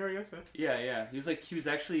 filming some here, I guess? Yeah. He was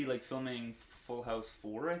actually like filming Full House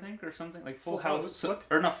 4, I think, or something like Full Full House, House, what?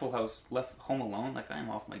 or not Full House, Left Home Alone. Like I am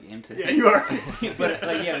off my game today. Yeah, you are. But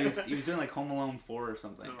like yeah, he was doing like Home Alone 4 or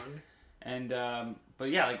something. No, really? And but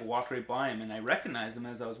yeah, like walked right by him, and I recognized him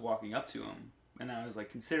as I was walking up to him, and I was like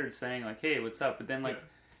considered saying like, "Hey, what's up?" But then like,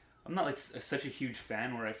 I'm not like such a huge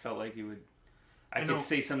fan where I felt like he would. I know. could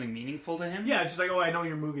say something meaningful to him. Yeah, it's just like, oh, I know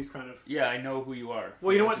your movies, kind of. Yeah, I know who you are.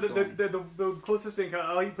 Well, you know what? How's it going? The closest thing,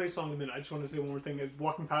 I'll let you play a song in a minute. I just wanted to say one more thing.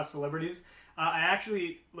 Walking past celebrities, I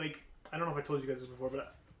actually, like, I don't know if I told you guys this before,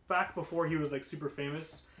 but back before he was, like, super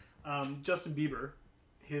famous, Justin Bieber,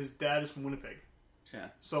 his dad is from Winnipeg. Yeah.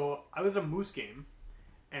 So I was at a Moose game,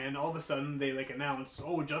 and all of a sudden they, like, announce,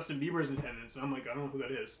 oh, Justin Bieber's in attendance. And I'm like, I don't know who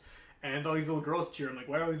that is. and all these little girls cheer. I'm like,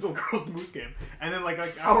 why are all these little girls in the Moose game? And then like an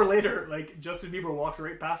hour later, like Justin Bieber walked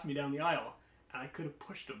right past me down the aisle, and I could have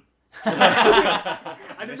pushed him. I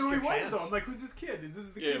didn't know who he was though. I'm like, who's this kid? Is this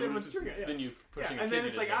the kid everyone's cheering at? Yeah. Then you pushing and then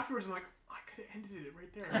it's like afterwards, I'm like, I could have ended it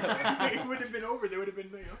right there. It would have been over. There would have been,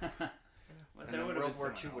 And then World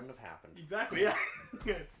War II wouldn't have happened. Exactly. Yeah.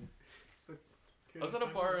 It's I was at a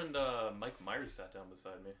bar and Mike Myers sat down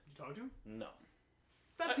beside me. You talked to him? No.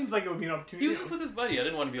 That seems like it would be an opportunity. He was just with his buddy. I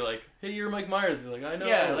didn't want to be like, hey, you're Mike Myers. He's like, I know.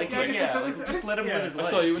 Yeah, like, just let him live his life. I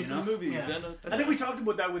saw you in some movies. Yeah. I think we talked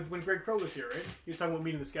about that when Greg Crow was here, right? He was talking about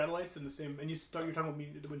meeting the Scatolites and the same, and you were talking about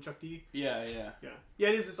meeting when Chuck D. Yeah. Yeah,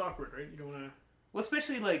 it is. It's awkward, right? You don't want to. Well,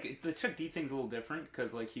 especially like the Chuck D thing's a little different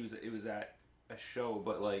because like it was at a show,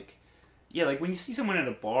 but like, yeah, like when you see someone at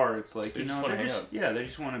a bar, it's like they they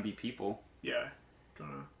just want to be people. Yeah.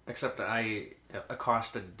 Except I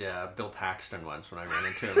accosted Bill Paxton once when I ran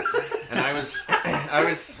into him, and I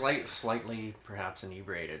was slightly perhaps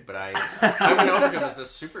inebriated, but I went over to him as a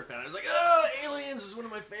super fan. I was like, "Oh, Aliens is one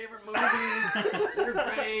of my favorite movies. They're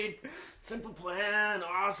great. Simple Plan,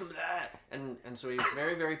 awesome that." And so he was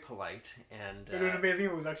very, very polite. And it was amazing.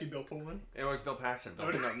 It was actually Bill Pullman. It was Bill Paxton.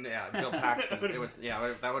 Bill Paxton. It was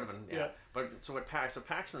that would have been But so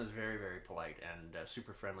Paxton was very, very polite and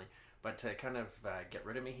super friendly. But to kind of get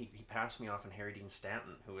rid of me, he passed me off on Harry Dean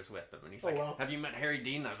Stanton, who was with them. And he's like, have you met Harry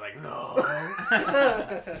Dean? I was like, no.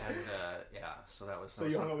 And so that was... So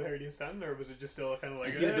you hung out with Harry Dean Stanton, or was it just still kind of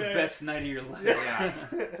like... You had the best night of your life. Yeah.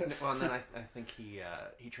 Well, and then I think he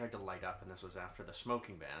tried to light up, and this was after the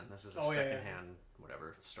smoking ban. This is a secondhand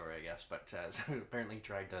whatever story, I guess. But so apparently he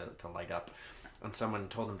tried to light up, and someone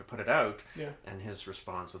told him to put it out. Yeah. And his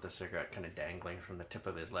response with a cigarette kind of dangling from the tip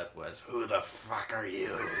of his lip was, "Who the fuck are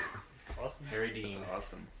you?" That's awesome. Harry Dean. That's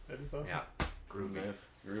awesome. That is awesome. Yeah. Groovy. Nice.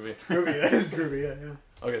 Groovy. That is groovy, yeah.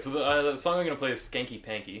 Okay, so the song I'm going to play is Skanky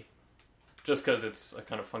Panky. Just because it's a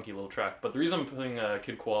kind of funky little track. But the reason I'm playing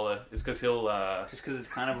Kid Koala is because he'll... Just because it's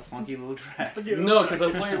kind of a funky little track. No, because I'll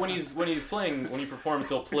play when he performs,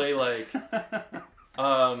 he'll play like...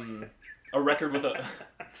 a record with a...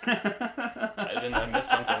 I missed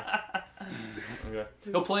something. Okay.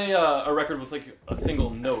 He'll play a record with like a single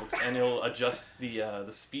note, and he'll adjust the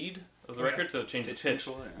speed of the record to change the pitch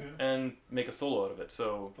and make a solo out of it.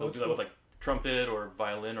 So he'll do that with like trumpet or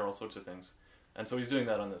violin or all sorts of things. And so he's doing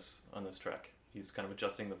that on this track. He's kind of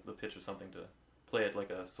adjusting the pitch of something to play it like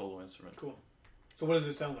a solo instrument. Cool. So what does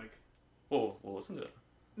it sound like? Well, we'll listen to it.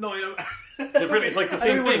 No, I know. Different. It's like the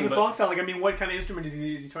same thing. What does the song sound like? I mean, what kind of instrument is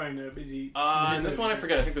he trying to? Is he? In this one, I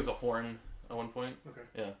forget. I think there's a horn at one point. Okay.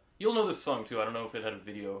 Yeah, you'll know this song too. I don't know if it had a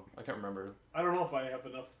video. I can't remember. I don't know if I have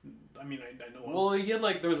enough. I mean, I know. Well, he had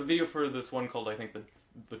like there was a video for this one called I think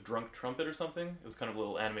the Drunk Trumpet or something. It was kind of a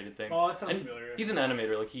little animated thing. Oh, that sounds familiar. He's an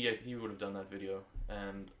animator. Like he would have done that video.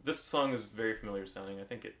 And this song is very familiar sounding. I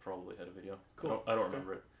think it probably had a video. Cool. I don't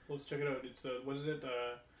remember it. Well, let's check it out. It's what is it?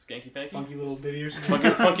 Skanky Panky? Funky Little Ditty or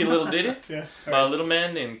something? funky Little Ditty? Yeah. By a little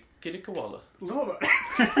man named Kitty Koala. Little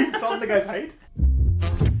bit. Saw the guy's height?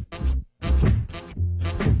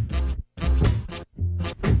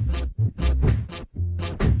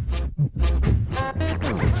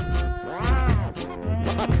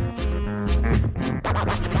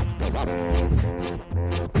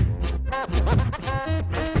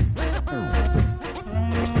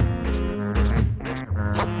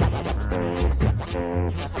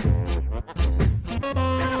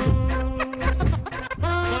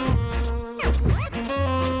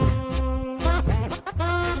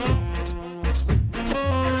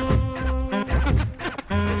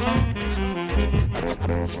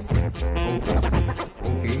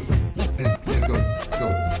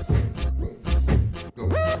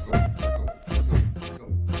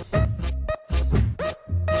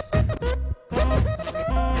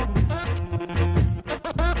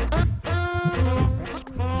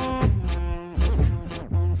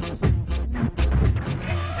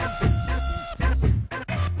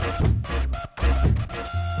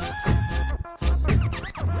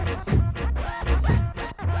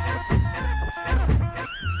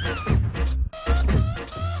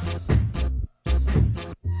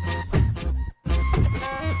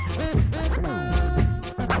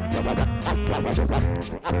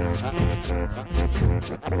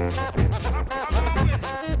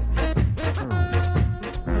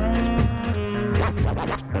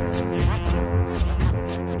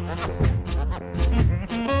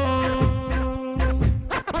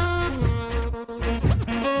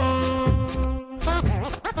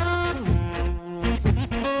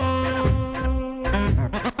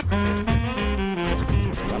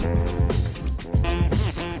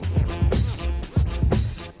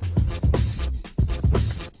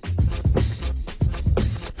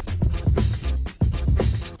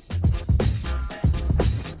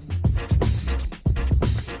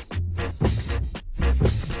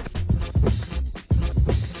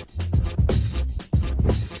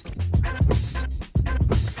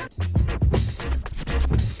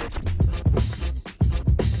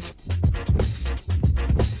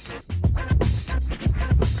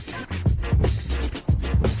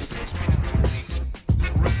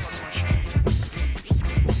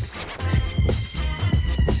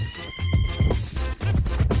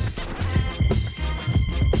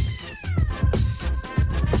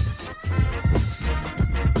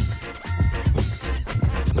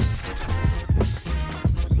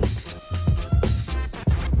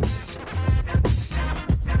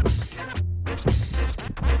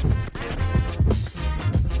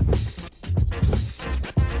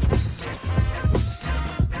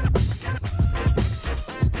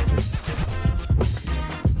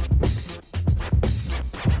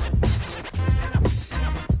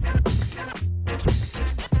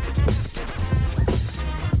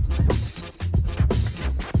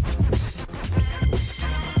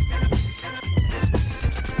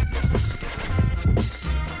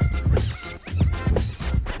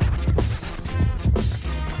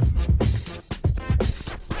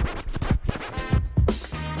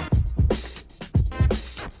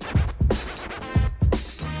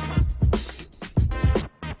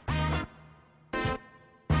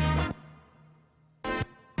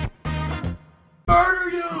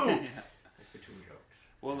 Like between jokes.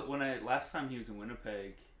 Well, last time he was in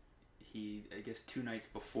Winnipeg, I guess 2 nights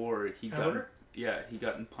before he Hamburger? he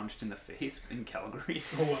got punched in the face in Calgary.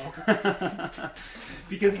 Oh wow.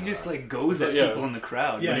 Because he just like goes at people in the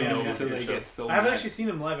crowd. Yeah, so they get so I haven't mad. actually seen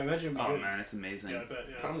him live. I imagine it'd be Oh good. man, it's amazing. Yeah, I bet.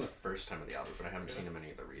 I caught him the first time of the album, but I haven't seen him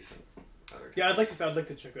any of the recent other Yeah, I'd gigs. like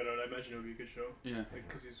to check that out. I imagine it would be a good show. Yeah.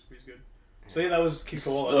 Because he's good. So yeah, that was Kid That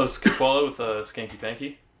Koala. was Koala with Skanky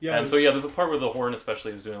Panky. Yeah. And it was- so there's a part where the horn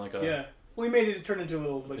especially is doing like a Yeah. Well, he made it turn into a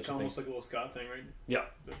little, like Pitch almost thing. like a little Scott thing, right? Yeah.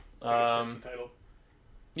 The title.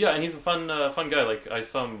 Yeah, and he's a fun guy. Like I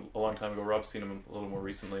saw him a long time ago. Rob's seen him a little more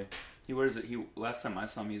recently. He wears it. Last time I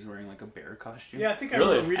saw him, he was wearing like a bear costume. Yeah, I think I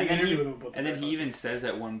Really? remember reading And an then interview he, with him about the and then he costume. even says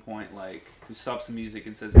at one point, like, he stops the music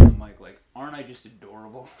and says on the mic, like, "Aren't I just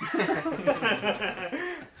adorable?"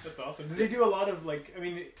 That's awesome. Does he do a lot of like? I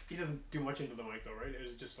mean, he doesn't do much into the mic though, right? It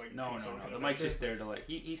was just like No. The mic's just there to like.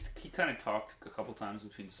 He kind of talked a couple times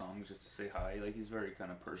between songs just to say hi. Like he's very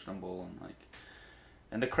kind of personable and like,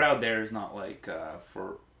 and the crowd there is not like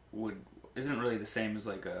isn't really the same as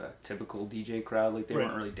like a typical DJ crowd. Like they Right.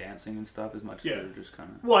 weren't really dancing and stuff as much. Yeah. As they were just kind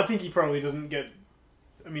of. Well, I think he probably doesn't get.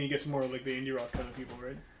 I mean, he gets more like the indie rock kind of people,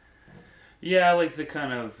 right? Yeah, like the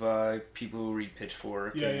kind of people who read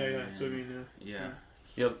Pitchfork. Yeah. and- So I mean, Yeah.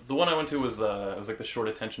 Yeah, the one I went to was it was like the short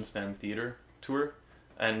attention span theater tour,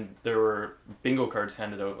 and there were bingo cards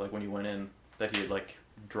handed out like when you went in that he had like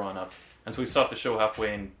drawn up, and so we stopped the show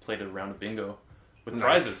halfway and played a round of bingo with Nice.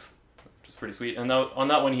 prizes, which is pretty sweet. And on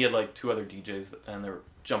that one he had like 2 other DJs, and they were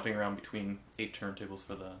jumping around between 8 turntables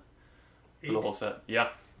for the whole set. Yeah,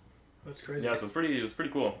 That's crazy. yeah, so it was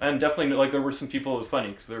pretty cool, and definitely like there were some people. It was funny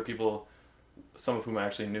because there were people, some of whom I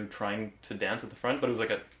actually knew, trying to dance at the front, but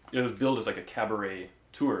it was billed as like a cabaret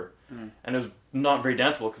tour, and it was not very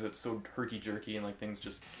danceable because it's so herky jerky and like things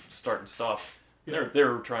just start and stop. Yeah. They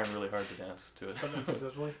were trying really hard to dance to it. But not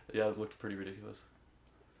successfully. Yeah, it looked pretty ridiculous.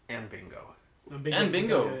 And bingo. And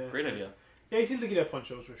bingo, Yeah. great idea. Yeah, he seems like he'd have fun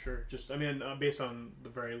shows for sure. Just, I mean, based on the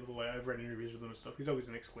very little I've read interviews with him and stuff, he's always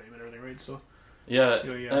an Exclaim and everything, right? So. Yeah,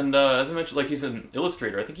 Yeah. and as I mentioned, like he's an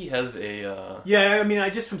illustrator. I think he has a. Yeah, I mean, I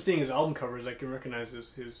just from seeing his album covers, I can recognize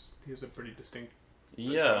he has a pretty distinct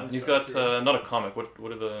Yeah, he's got not a comic. What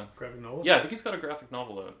are the? graphic novel. Yeah, I think he's got a graphic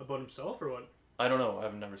novel out. About himself or what? I don't know.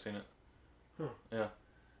 I've never seen it. Huh. Yeah,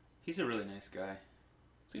 He's a really nice guy.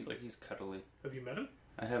 seems like He's cuddly. Have you met him?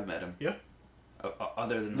 I have met him. Yeah.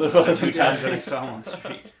 Other than The the other few than times dancing. that I saw him on the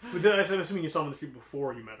street. But then, I'm assuming you saw him on the street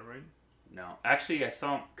before you met him, right? No, actually, I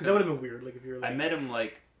saw him Because that would have been weird. Like if you're like. I met him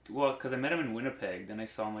because I met him in Winnipeg. Then I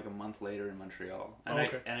saw him like a month later in Montreal, and Oh,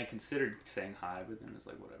 okay. I considered saying hi, but then it was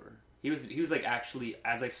like whatever. He was like actually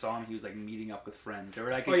as I saw him, he was like meeting up with friends. They were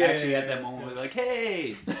like actually at that moment, like,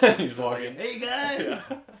 hey, he's walking. hey guys,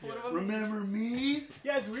 remember me?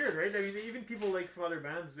 Yeah, it's weird, right? I mean, even people like from other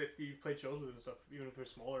bands, if you played shows with them and stuff, even if they're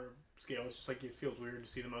smaller scale, it's just like it feels weird to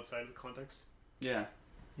see them outside of the context. Yeah,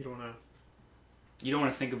 You don't want you don't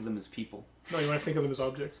want to think of them as people to. No, you want to think of them as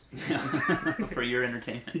objects. for your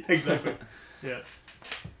entertainment. Yeah, exactly. Yeah.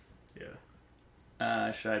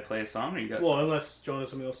 Yeah. Should I play a song or you guys? Well, unless John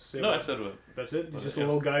has something else to say. No, I about it. said what. That's it. He's just Yeah. a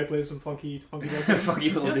little guy who plays some funky Funky little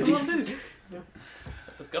little Yeah, ditties. some little ditties.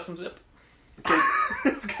 It's got some zip.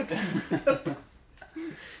 It's got some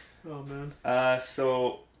Oh man.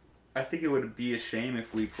 So I think it would be a shame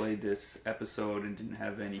if we played this episode and didn't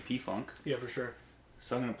have any P-Funk. Yeah, for sure.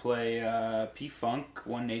 So I'm going to play P-Funk,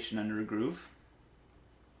 One Nation Under a Groove.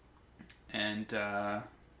 And,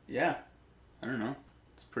 yeah, I don't know.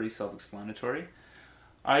 It's pretty self-explanatory.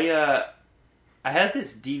 I had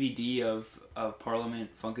this DVD of Parliament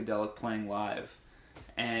Funkadelic playing live.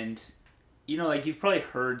 And, you know, like, you've probably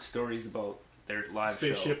heard stories about their live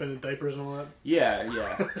show. Spaceship and diapers and all that. Yeah.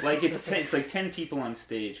 Like, it's like 10 people on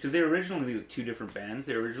stage. Because they were originally like 2 different bands.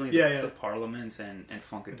 They were originally the Parliaments and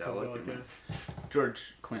Funkadelic. And, like,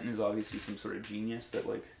 George Clinton is obviously some sort of genius that,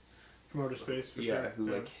 like... From outer space, for yeah, sure. who,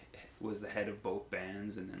 like, was the head of both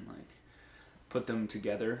bands and then, like, put them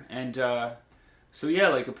together. And, so, yeah,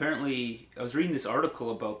 like, apparently... I was reading this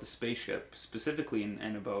article about the spaceship, specifically,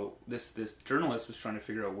 and about... This journalist was trying to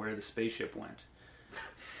figure out where the spaceship went.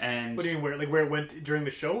 And What do you mean, where it went during the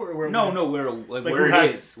show, or where? It no, went? no, where who it has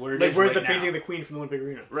is, where it Like, is where's right the now. painting of the Queen from the Olympic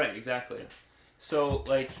Arena? Right, exactly. So,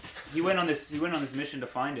 like, he went on this mission to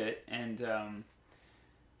find it, and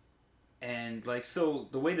like, so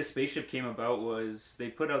the way the spaceship came about was they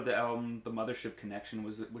put out the album, The Mothership Connection,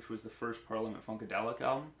 which was the first Parliament Funkadelic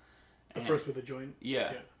album. The And- first with the joint.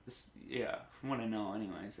 Yeah, Yeah. from what I know,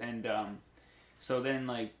 anyways. And so then,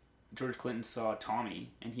 like, George Clinton saw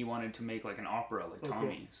Tommy, and he wanted to make like an opera like Oh,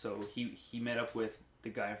 Tommy. cool. So he met up with the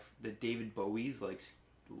guy, the David Bowie's like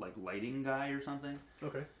like lighting guy or something.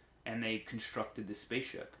 Okay. And they constructed the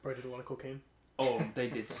spaceship. Probably did a lot of cocaine. Oh, they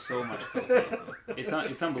did so much cocaine.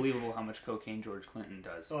 It's unbelievable how much cocaine George Clinton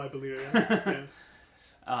does. Oh, I believe it.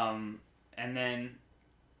 Yeah. And then,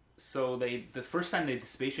 so the first time the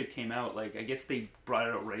spaceship came out, like I guess they brought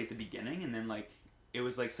it out right at the beginning, and then like it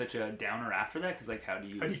was like such a downer after that because like how do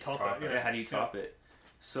you top it? Yeah, how do you top it?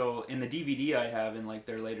 So in the DVD I have in like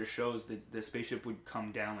their later shows, the spaceship would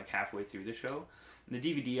come down like halfway through the show. In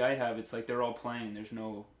the DVD I have, it's like they're all playing. There's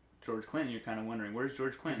no George Clinton. You're kind of wondering where's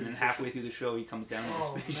George Clinton, and then halfway through the show he comes down with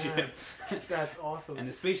the spaceship. Man. That's awesome. And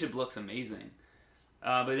the spaceship looks amazing.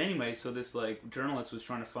 But anyway, so this like journalist was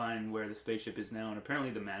trying to find where the spaceship is now, and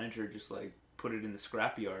apparently the manager just like put it in the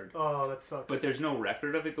scrapyard. Oh, that sucks. But there's no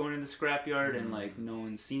record of it going in the scrapyard, and like no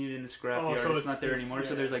one's seen it in the scrapyard. So it's not there anymore. Yeah.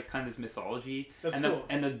 So there's like kind of this mythology. That's and cool.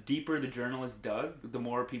 And the deeper the journalist dug, the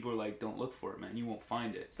more people are like, "Don't look for it, man. You won't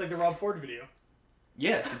find it." It's like the Rob Ford video.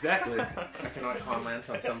 Yes, exactly. I cannot comment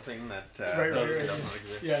on something that Right. does not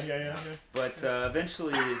exist. Yeah. But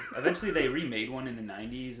eventually they remade one in the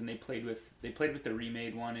 90s, and they played with the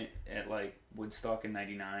remade one at like Woodstock in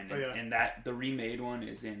 '99, and that the remade one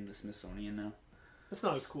is in the Smithsonian now. That's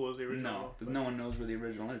not as cool as the original. No, no one knows where the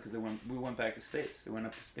original is because we went back to space. It went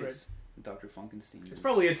up to space. Right. Dr. Funkenstein. It's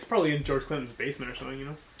probably in George Clinton's basement or something, you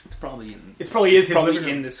know. It's probably in his living room.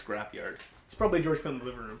 in the scrapyard. It's probably George Clinton's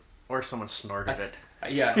living room. Or someone snorted it.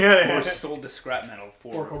 Yeah. Or sold the scrap metal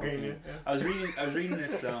for cocaine. Yeah. I was reading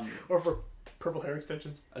this. Or for purple hair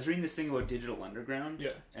extensions. I was reading this thing about Digital Underground.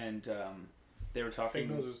 Yeah. And they were talking.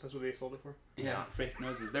 Fake noses. That's what they sold it for. Yeah, fake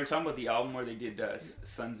noses. They were talking about the album where they did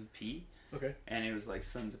Sons of P. Okay. And it was like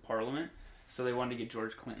Sons of Parliament. So they wanted to get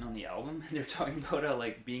George Clinton on the album. And they're talking about how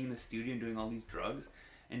like being in the studio and doing all these drugs.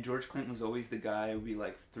 And George Clinton was always the guy who would be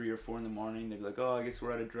like 3 or 4 in the morning. They'd be like, "Oh, I guess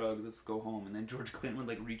we're out of drugs. Let's go home." And then George Clinton would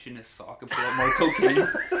like reach in his sock and pull out more cocaine.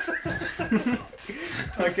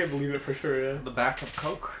 I can't believe it for sure. Yeah. The backup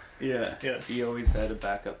coke. Yeah. He always had a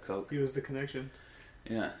backup coke. He was the connection.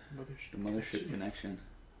 Yeah. The mothership connection.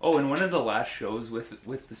 Oh, and one of the last shows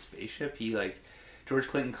with the spaceship, George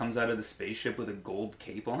Clinton comes out of the spaceship with a gold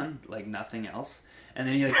cape on, like nothing else. And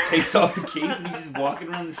then he like takes off the cape and he's just walking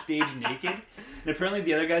around the stage naked. And apparently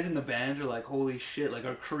the other guys in the band are like, "Holy shit, like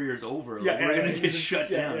our career's over. Like, we're going to get shut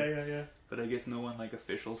down." Yeah. But I guess no one like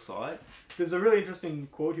official saw it. There's a really interesting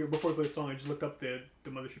quote here. Before we play the song, I just looked up the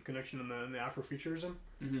mothership connection and the Afrofuturism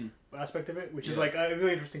aspect of it, which is like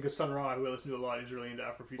really interesting because Sun Ra, who I listen to a lot, is really into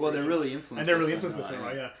Afrofuturism. Well, they're really influenced. And they're really influenced by Sun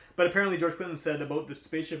Ra, yeah. But apparently George Clinton said about the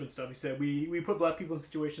spaceship and stuff, he said, we put black people in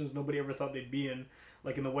situations nobody ever thought they'd be in,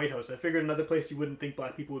 like in the White House. I figured another place you wouldn't think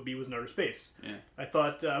black people would be was in outer space. Yeah. I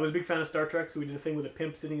thought, I was a big fan of Star Trek, so we did a thing with a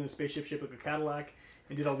pimp sitting in a spaceship shaped like a Cadillac,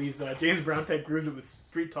 and did all these James Brown type grooves with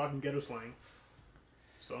street talk and ghetto slang.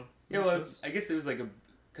 So yeah, well, I guess it was like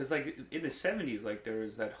because like in the 70s, like there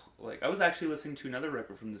was that like I was actually listening to another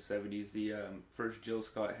record from the 70s, the first Jill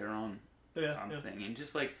Scott Heron thing, and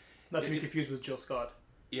just like not to be confused with Jill Scott.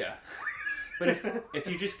 Yeah, but if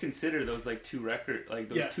you just consider those like two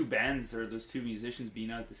two bands or those two musicians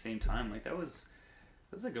being out at the same time, like that was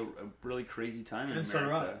like a really crazy time in America. Sun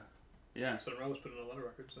Ra. Yeah, Sun Ra was putting a lot of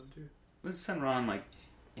records then too. Was Sun Ra in like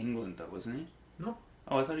England though, wasn't he? No.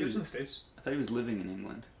 Oh, I thought he was in the States. I thought he was living in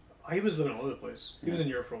England. He was living all over the place. He was in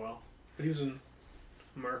Europe for a while, but he was in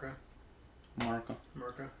America.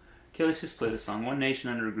 Okay, let's just play the song "One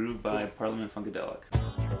Nation Under a Groove" by Parliament Funkadelic.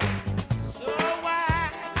 So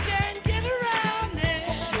I can't get around it.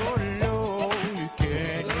 So low you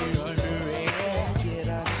can't get under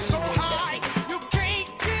it. So high you can't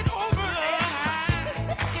get over it. So high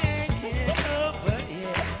you can't get over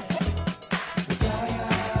it.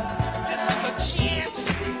 This is a chance.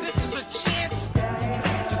 This is a chance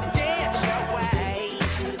to dance your way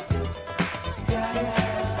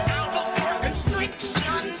out of our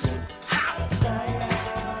constrictions. How?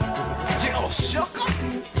 Jill shook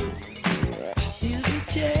 'em. Here's a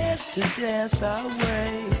chance to dance our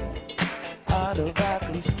way out of our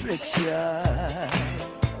constriction.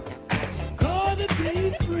 Gonna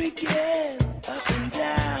be freaking up and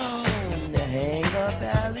down the hang-up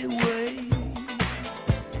alleyway.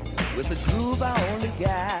 With the groove our only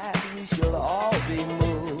guide, we shall all be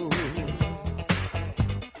moved.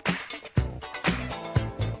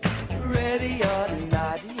 Ready or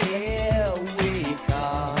not, here we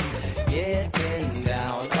come, getting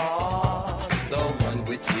down on the one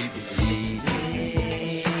which we believe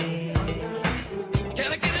in.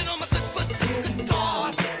 Can I get it on my good foot? Good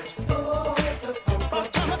God. I'm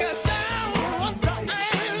gonna get down on the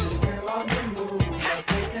end.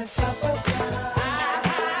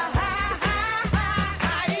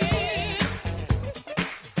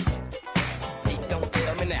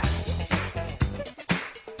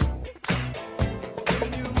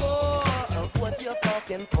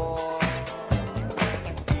 looking for.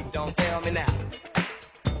 Don't fail me now.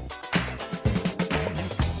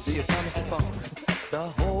 Do you promise the funk? The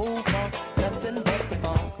whole funk, nothing but the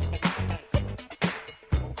funk.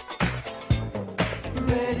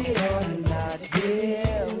 Ready or not,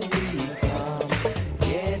 here we come.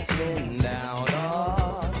 Getting down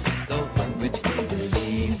on the one which we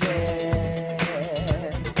believe in.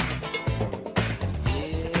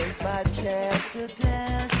 Here's my chance to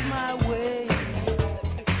dance my way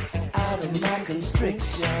out of my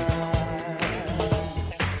constriction.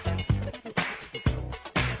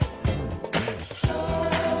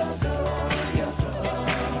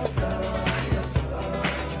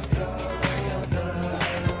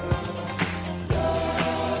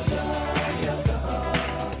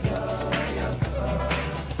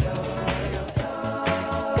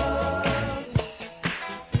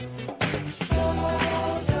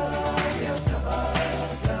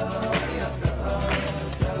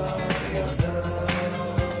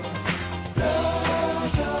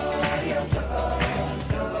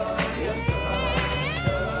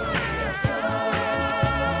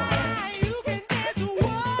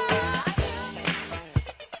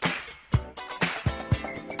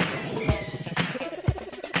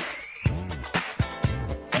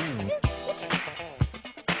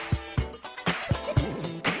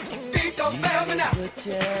 There's a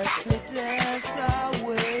chance to dance our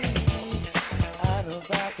way out of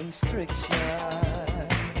our constriction.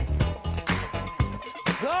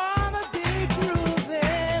 Gonna be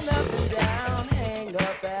grooving up and down, hang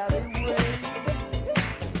up alleyway.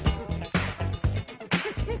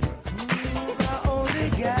 The only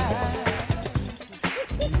guy,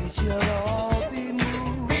 we shall all be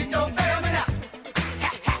moved. Beat don't fail me now.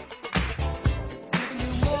 Giving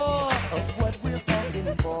you more of what we're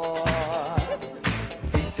talking for.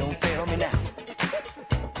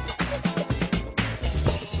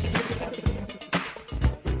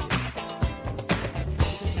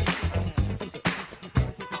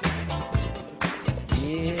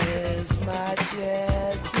 Here's my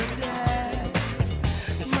chance to dance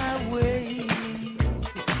my way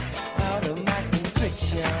out of my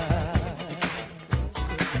constriction.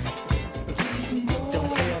 Don't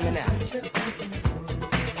fail me now.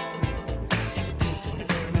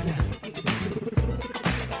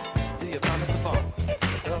 Do you promise the funk?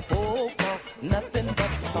 The whole funk, nothing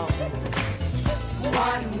but the funk.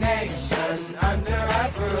 One nation under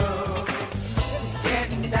a groove,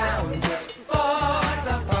 getting down just for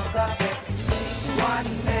the funk of it.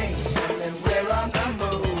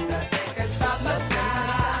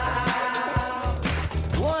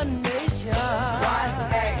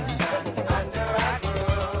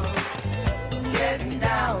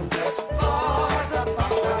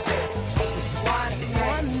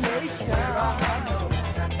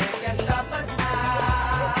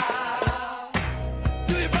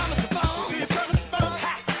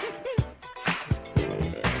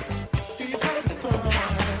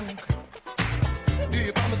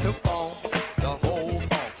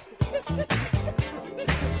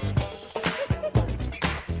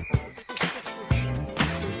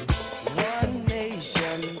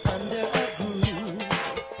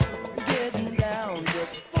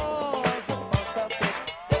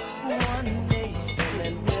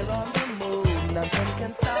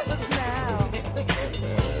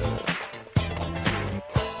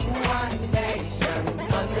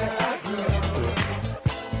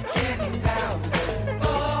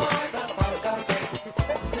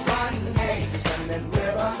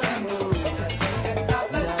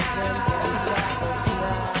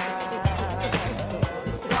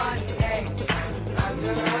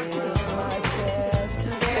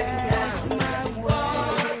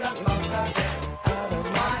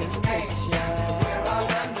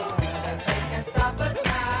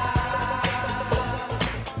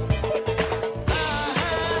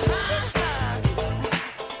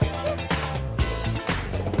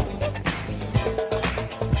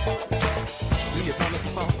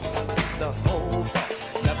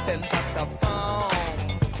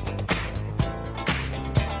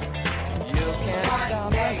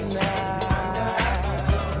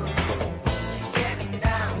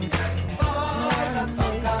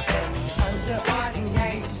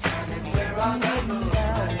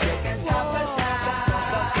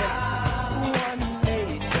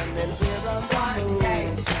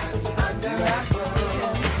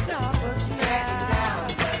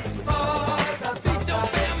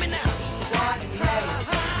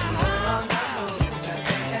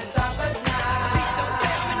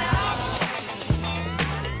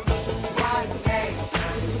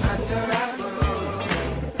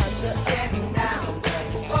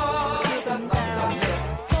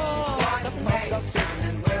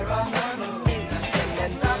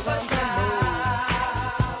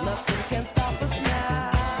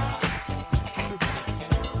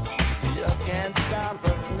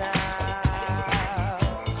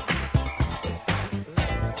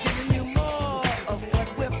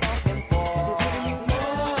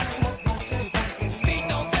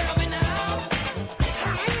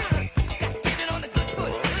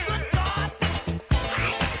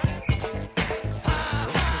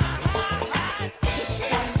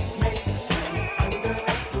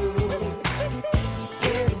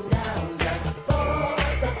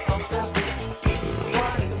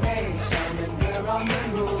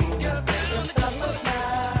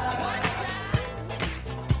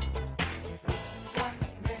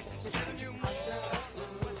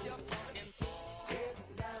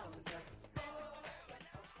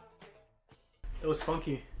 It was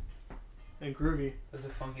funky and groovy. It was a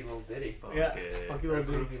funky little ditty. Yeah, funky little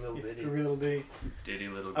ditty. Groovy little ditty. Groovy little ditty. Ditty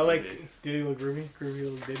little. I like ditty little groovy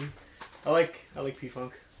little ditty. I like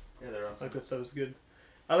P-Funk. Yeah, they're awesome. I like that stuff was good.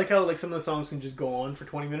 I like how like some of the songs can just go on for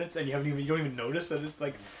 20 minutes and you don't even notice that it's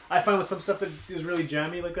like. I find with some stuff that is really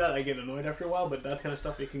jammy like that, I get annoyed after a while. But that kind of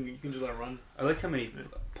stuff you can just let it run. I like how many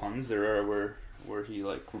puns there are where he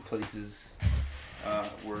like replaces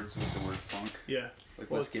words with the word funk. Yeah. Like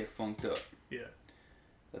let's get funked up. Yeah.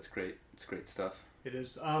 That's great. It's great stuff. It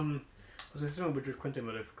is. I was listening to George Clinton,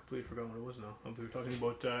 but I've completely forgotten what it was now. We were talking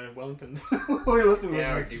about Wellingtons. We were listening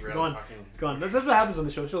to it's gone. It's gone. That's what happens on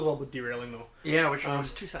the show. The show's all about derailing, though. Yeah, which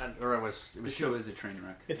was too sad. Or the show is a train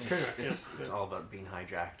wreck. It's a train wreck. It's all about being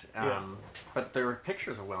hijacked. But there were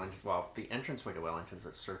pictures of Wellingtons. Well, the entranceway to Wellingtons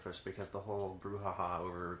that surfaced because the whole brouhaha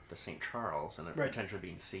over the St. Charles and it potentially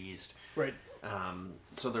being seized. Right.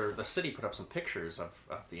 So the city put up some pictures of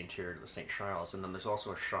the interior of the St. Charles, and then there's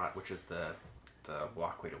also a shot which is the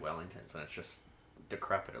walkway to Wellingtons, and it's just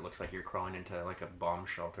decrepit. It looks like you're crawling into like a bomb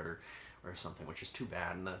shelter or something, which is too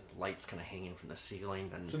bad. And the lights kind of hanging from the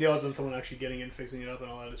ceiling. And so the odds on someone actually getting in, fixing it up,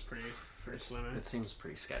 and all that is pretty slim. It seems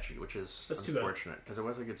pretty sketchy, which is That's unfortunate because it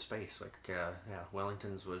was a good space. Like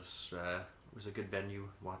Wellingtons was a good venue.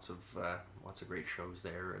 Lots of great shows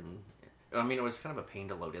there, and I mean it was kind of a pain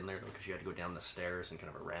to load in there because you had to go down the stairs and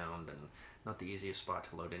kind of around, and not the easiest spot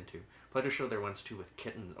to load into. Played a show there once too with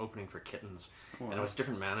opening for Kittens, and it was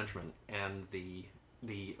different management, and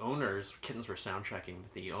the owners, Kittens were sound checking.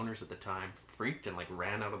 The owners at the time freaked and like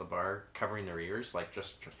ran out of the bar covering their ears, like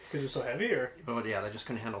just because it's so heavy, or yeah, they just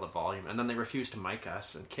couldn't handle the volume, and then they refused to mic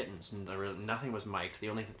us and Kittens, and nothing was mic'd. The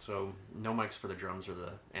only so no mics for the drums or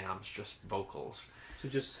the amps, just vocals. So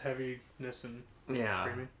just heaviness and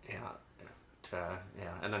screaming.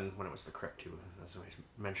 And then when it was the Crypt too, as I was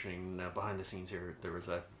mentioning behind the scenes here, there was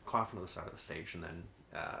a coffin on the side of the stage, and then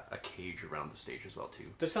a cage around the stage as well too.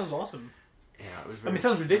 That sounds awesome. Yeah, it was. It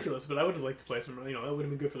sounds ridiculous, but I would have liked to play some. That would have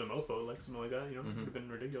been good for the Mofo, like something like that. It would have been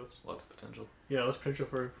ridiculous. Lots of potential. Yeah, lots of potential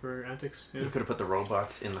for antics. Yeah. You could have put the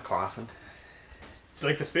robots in the coffin. It's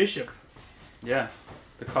like the spaceship. Yeah.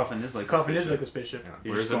 The coffin is like a spaceship.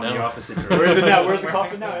 Yeah. Where is it now? The opposite Where is it now? Where's the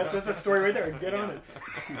coffin now? That's a story right there. Get on it.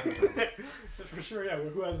 That's for sure. Yeah.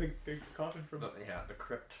 Who has the coffin from? The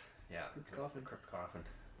crypt. Yeah. Coffin. Crypt coffin.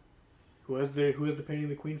 Who has the painting of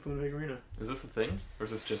the Queen from the big arena? Is this a thing, or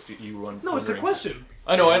is this just you wondering? No, it's a question.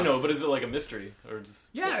 I know, but is it like a mystery or just?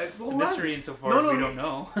 Yeah, it's a mystery insofar as we don't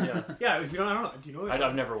know. Yeah, we don't. I don't know. Do you know?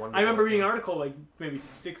 I've never wondered. I remember reading an article like maybe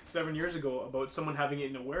 6-7 years ago about someone having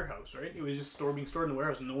it in a warehouse. Right, it was just being stored in a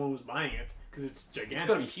warehouse, and no one was buying it because it's gigantic. It's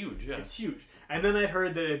got to be huge. Yeah, it's huge. And then I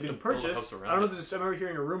heard that it had been purchased. I don't know if I remember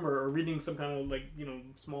hearing a rumor or reading some kind of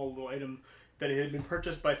small little item that it had been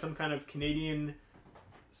purchased by some kind of Canadian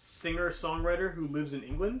singer-songwriter who lives in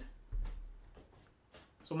England.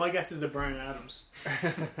 So my guess is that Bryan Adams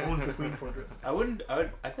owns the Queen portrait. I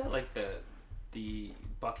bet like the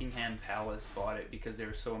Buckingham Palace bought it because they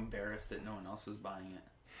were so embarrassed that no one else was buying it.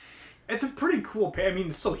 It's a pretty cool I mean,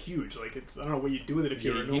 it's so huge. Like, I don't know what you do with it if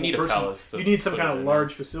you're a normal need person. A palace. You need some kind of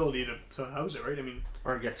large facility to house it, right? I mean,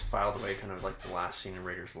 or it gets filed away, kind of like the last scene in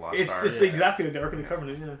Raiders of the Lost Ark. It's exactly like the Ark of the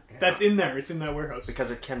Covenant. Yeah. That's in there. It's in that warehouse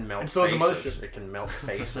because it can melt. And so faces. Is the mothership. It can melt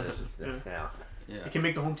faces. It can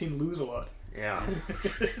make the home team lose a lot. Yeah,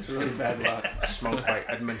 it's really bad luck. Smoked by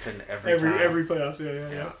Edmonton every time. Every playoffs.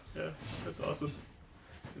 Yeah. That's awesome.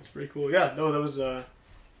 It's pretty cool. Yeah. No, that was.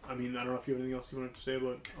 I mean, I don't know if you have anything else you wanted to say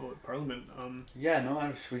about Parliament. I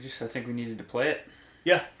think we needed to play it.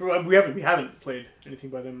 Yeah, we haven't played anything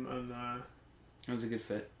by them, and it was a good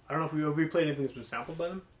fit. I don't know if we played anything that's been sampled by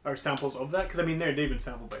them or samples of that, because I mean they've been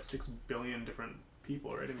sampled by 6 billion different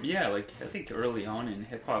people, right? I mean, yeah, like I think early on in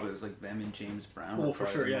hip hop it was like them and James Brown. Oh, for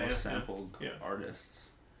sure, the most sampled artists.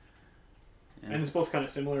 Yeah. And it's both kind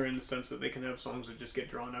of similar in the sense that they can have songs that just get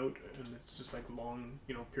drawn out, and it's just like long,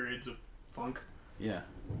 periods of funk. Yeah,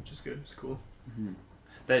 which is good. It's cool. Mm-hmm.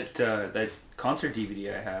 That concert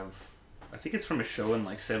DVD I have, I think it's from a show in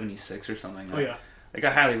like '76 or something. Like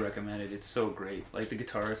I highly recommend it. It's so great. Like the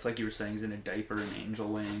guitarist, like you were saying, is in a diaper and angel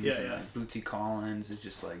wings. Like Bootsy Collins is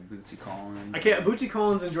just like Bootsy Collins. Bootsy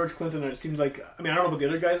Collins and George Clinton. It seems like I don't know about the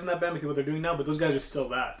other guys in that band because what they're doing now, but those guys are still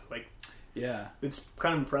that. Like, yeah, it's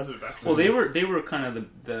kind of impressive actually. Well, they were kind of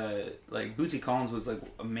the like Bootsy Collins was like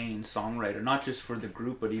a main songwriter, not just for the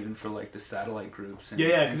group, but even for like the satellite groups. And,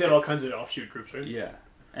 because they had all kinds of offshoot groups, right? Yeah,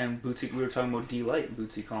 and we were talking about D-Light.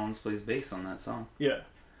 Bootsy Collins plays bass on that song. Yeah,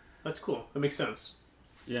 that's cool. That makes sense.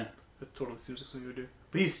 Yeah, it totally seems like something you would do.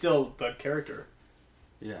 But he's still that character.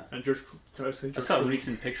 Yeah. And George I saw a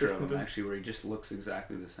recent picture of him actually, where he just looks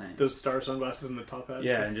exactly the same. Those star sunglasses and the top hat.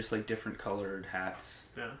 Yeah, and just like different colored hats.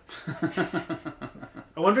 Yeah.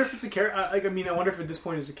 I wonder if it's a character. I wonder if at this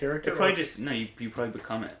point it's a character. Probably just you probably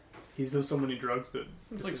become it. He's done so many drugs that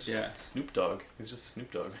it's like Snoop Dogg. He's just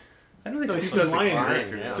Snoop Dogg. I don't think Snoop Dogg's a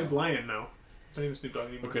character. Yeah. Snoop Lion now. It's not even Snoop Dogg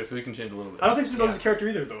anymore. Okay, so we can change a little bit. I don't think Snoop Dogg's a character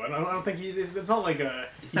either, though. I don't think he's. It's not like a.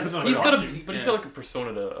 He's got like a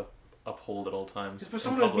persona to uphold at all times. His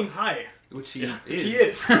persona is being high, which he is. He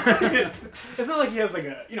is. It's not like he has like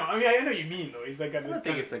a. I mean, I know what you mean though. He's like. I don't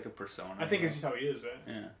think it's like a persona. I think it's just how he is.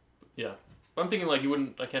 Yeah. Yeah, but I'm thinking like you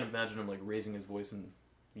wouldn't. I can't imagine him like raising his voice and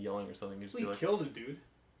yelling or something. He killed it, dude.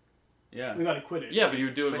 Yeah. We gotta quit it. Yeah, but you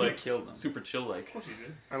would do it like killed him. Super chill like. Of course he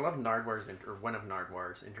did. I love Nardwar's one of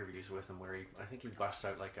Nardwar's interviews with him where I think he busts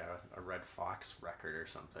out like a Red Fox record or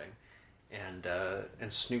something,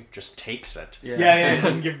 and Snoop just takes it. Yeah, he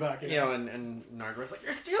doesn't give it back. Yeah. And Nardwar's like,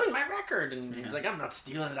 "You're stealing my record," and he's like, "I'm not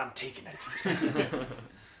stealing it, I'm taking it."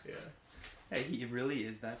 Yeah. Hey, he really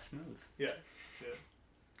is that smooth. Yeah.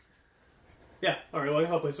 All right. Well, I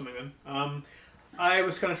guess I'll play something then. I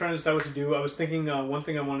was kind of trying to decide what to do. I was thinking one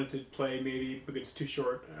thing I wanted to play, maybe because it's too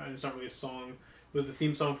short and it's not really a song, was the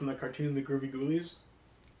theme song from the cartoon The Groovy Ghoulies.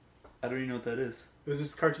 I don't even know what that is. It was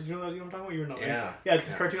this cartoon. You know what I'm talking about? You're not. Yeah. Right? Yeah, it's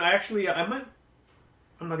this cartoon. I actually, I'm not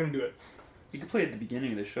going to do it. You can play it at the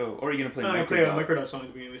beginning of the show, or are you going to play? I'm going to play a Microdot song at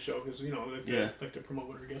the beginning of the show because I like to promote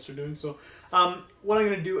what our guests are doing. So, what I'm going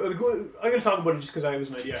to do, I'm going to talk about it just because it was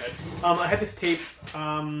an idea I had. I had this tape.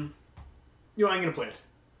 I'm going to play it.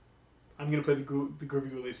 I'm going to play the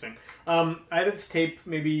Groovy Ghoulies thing. I had this tape,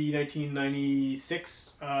 maybe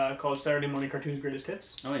 1996, called Saturday Morning Cartoons Greatest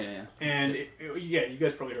Hits. Oh, yeah. And, you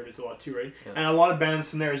guys probably heard it a lot too, right? Yeah. And a lot of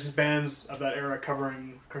bands from there, it's just bands of that era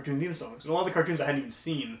covering cartoon theme songs. And a lot of the cartoons I hadn't even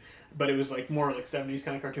seen, but it was like more like 70s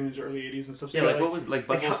kind of cartoons, early 80s and stuff. So yeah, what was, like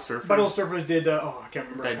Butthole Surfers? Butthole Surfers did, I can't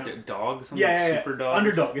remember. That dog? Super dog?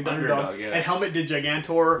 Underdog. Yeah. And Helmet did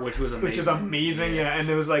Gigantor. Which was amazing. Which is amazing, yeah. And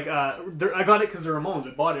there was like, I got it because the Ramones.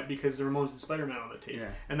 I bought it because the Ramones did Spider-Man on the tape. Yeah.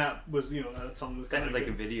 And that was, that song was kind of like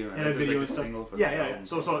a video. And a video like and stuff. Single for Yeah.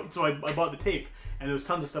 So I bought the tape, and there was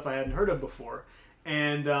tons of stuff I hadn't heard of before.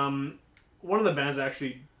 And one of the bands I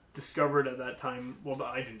actually discovered at that time, well,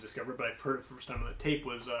 I didn't discover it, but I've heard it the first time on the tape,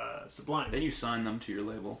 was Sublime. Then you signed them to your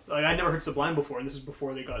label. Like, I'd never heard Sublime before, and this is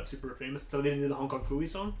before they got super famous. So they did the Hong Kong Phooey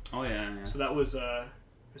song. Oh, yeah. So that was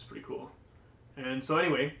pretty cool. And so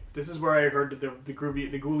anyway, this is where I heard the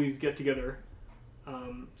Ghoulies Get Together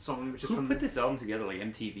song, which is Who put this album together? Like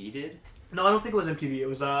MTV did? No, I don't think it was MTV. It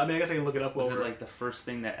was, I guess I can look it up. Was it like the first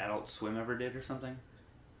thing that Adult Swim ever did or something?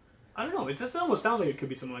 I don't know. It just almost sounds like it could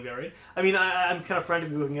be something like that, right? I mean, I'm kind of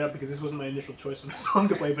frantically looking it up because this wasn't my initial choice of the song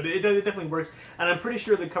to play, but it definitely works. And I'm pretty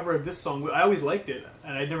sure the cover of this song, I always liked it,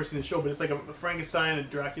 and I'd never seen the show, but it's like a Frankenstein, a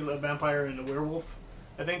Dracula, a vampire, and a werewolf,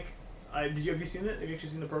 I think. Have you seen it? Have you actually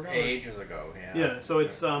seen the program? Ages ago, yeah. Yeah, so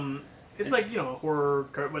it's like, horror,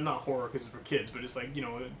 well, not horror because it's for kids, but it's like,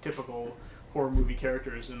 typical horror movie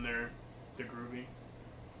characters, and they're groovy.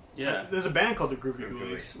 Yeah. There's a band called the Groovy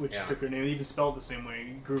Ghoulies, which yeah. took their name. They even spelled the same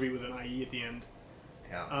way, groovy with an IE at the end.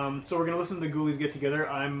 Yeah. So we're going to listen to the Ghoulies Get Together.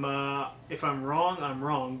 If I'm wrong, I'm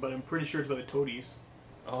wrong, but I'm pretty sure it's by the Toadies.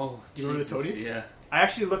 Oh, you remember the Toadies? Yeah. I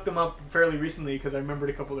actually looked them up fairly recently because I remembered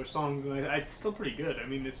a couple of their songs, and it's still pretty good. I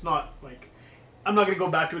mean, it's not like... I'm not going to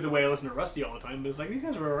go back to it the way I listen to Rusty all the time, but it's like, these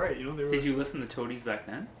guys were alright, They were... Did you listen to Toadies back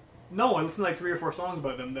then? No, I listened to like 3 or 4 songs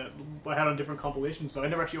by them that I had on different compilations, so I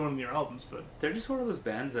never actually owned their albums, but... They're just one of those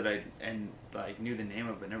bands that I knew the name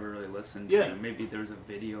of but never really listened Yeah. to. Maybe there was a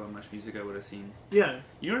video on Much Music I would have seen. Yeah.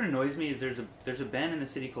 You know what annoys me is there's a band in the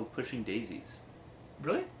city called Pushing Daisies.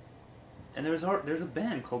 Really? And there's a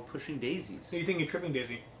band called Pushing Daisies. So you thinking Tripping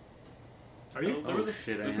Daisy? Are you? There was a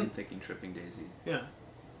shit, I am thinking Tripping Daisy. Yeah.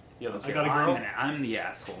 Yeah, that's I got a girl. I'm the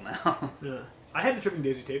asshole now. Yeah. I had the Tripping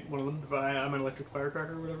Daisy tape, one of them. I'm an Electric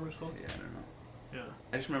Firecracker or whatever it's called. Yeah, I don't know. Yeah.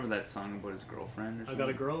 I just remember that song about his girlfriend or something. I Got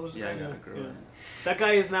a Girl, was it? Yeah, I Got a Girl. Yeah. That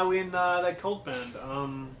guy is now in that cult band.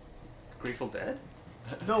 Grateful Dead?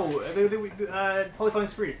 No, Polyphonic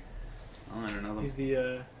Spree. Oh, I don't know them. He's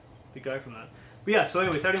the guy from that. But yeah, so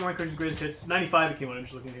anyway, Saturday Morning Cartoons Greatest Hits. 95 it came out, I'm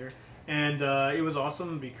just looking here. And it was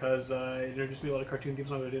awesome because it introduced me to a lot of cartoon theme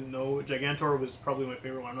songs I didn't know. Gigantor was probably my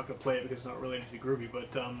favorite one. I'm not going to play it because it's not related to Groovy,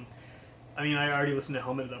 but I mean, I already listened to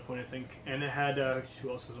Helmet at that point, I think. And it had, who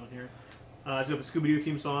else is on here? It's got the Scooby-Doo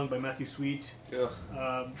theme song by Matthew Sweet.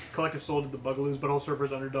 Collective Soul did the Bugaloos, Butthole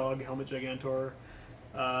Surfers, Underdog, Helmet, Gigantor.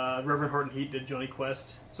 Reverend Horton Heat did Johnny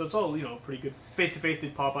Quest. So it's all, pretty good. Face to Face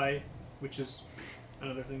did Popeye, which is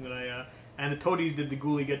another thing that and the Toadies did the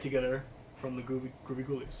Ghoulie Get Together from the Groovy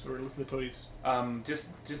Ghoulies, or listen to Toadies? Just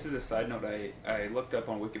as a side note, I looked up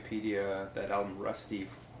on Wikipedia that album Rusty,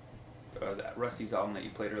 that Rusty's album that you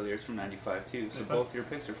played earlier is from '95 too. So both your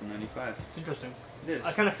picks are from '95. It's interesting. It is.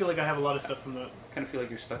 I kind of feel like I have a lot of stuff from that. I kind of feel like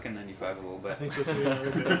you're stuck in '95 a little bit. I think so too.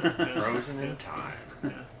 Yeah. Frozen in time.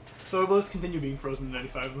 Yeah. So let's continue being frozen in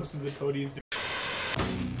 '95. Listen to the Toadies.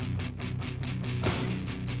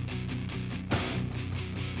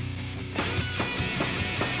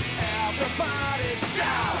 Everybody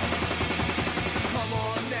shout! Come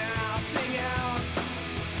on now, sing out!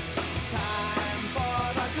 It's time for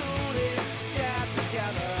the Ghoulies to get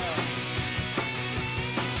together.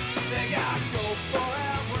 They got jokes for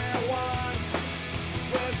everyone,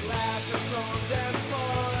 with laughter, songs, and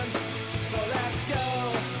fun. So let's go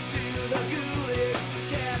to the Ghoulies to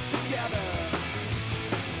get together.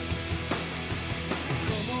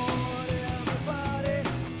 Come on, everybody,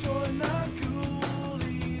 join the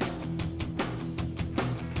Ghoulies.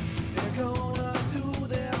 They're gonna do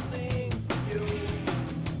their thing for you.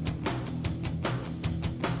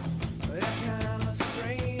 They're kinda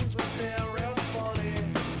strange, but they're real funny.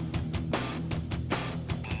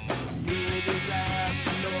 You'll be glad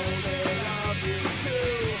to know they love you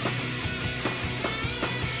too.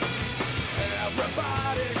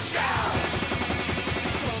 Everybody shout!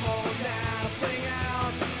 Come on now, sing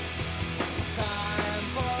out. It's time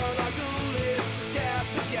for the Ghoulies to get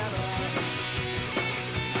together.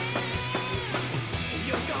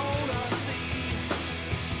 You're gonna see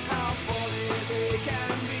how funny they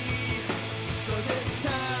can be. 'Cause it's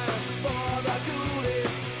time for the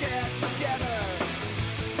Ghoulies to get together.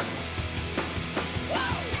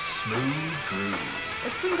 Smooth groove.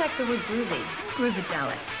 Let's bring back the word groovy.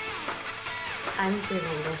 Groovidelic. I'm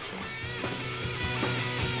Groovalicious.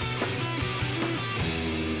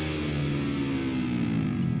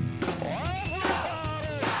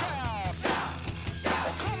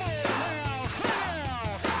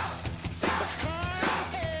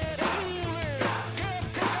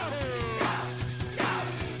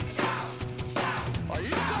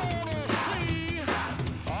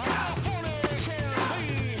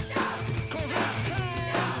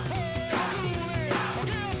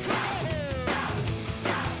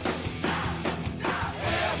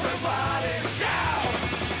 Everybody shout!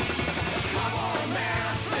 Come on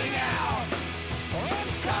now, sing out!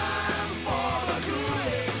 It's time for the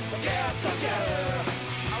Ghoulies to get together.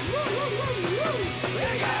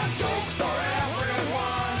 They got jokes for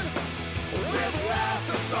everyone, with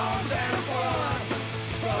laughter, songs, and fun.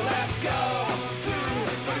 So let's go to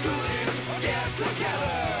the Ghoulies to get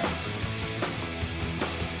together.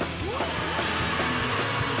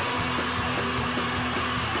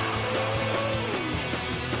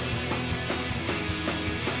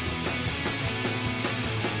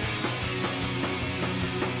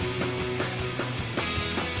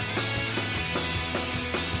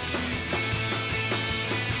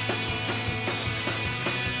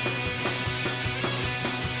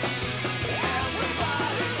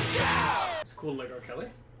 Everybody shout! It's cool to like R. Kelly.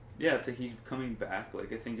 Yeah, it's like he's coming back.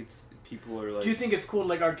 Like I think it's people are like. Do you think it's cool to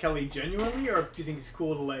like R. Kelly genuinely, or do you think it's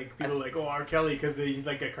cool to like people like R. Kelly because he's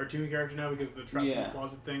like a cartoon character now because of the trapped in the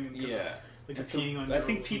closet thing and because of, like the peeing on I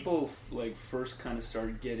think girls people like first kind of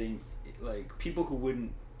started getting like people who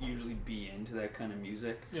wouldn't usually be into that kind of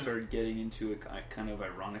music started getting into it kind of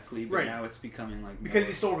ironically, but now it's becoming like because more,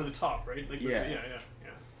 he's so over the top, right? Like Yeah.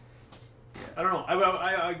 I don't know.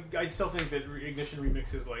 I still think that Ignition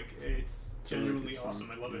Remix is like it's genuinely awesome.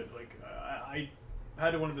 I love it. Like I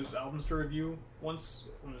had one of his albums to review once,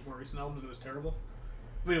 one of his more recent albums, and it was terrible.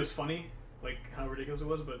 I mean, it was funny, like how ridiculous it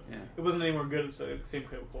was, but it wasn't any more good. It's the same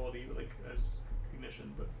kind of quality, like as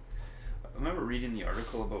Ignition. But I remember reading the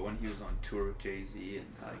article about when he was on tour with Jay-Z and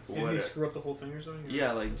like did he screw up the whole thing or something?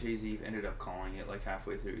 Yeah, like Jay-Z ended up calling it like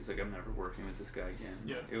halfway through. He's like, I'm never working with this guy again.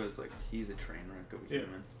 Yeah. It was like he's a train wreck of a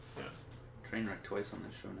human. Yeah. Train wreck twice on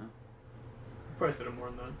this show now. Probably said it more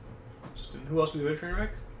than that. Just didn't. Who else was the other train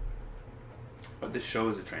wreck? But this show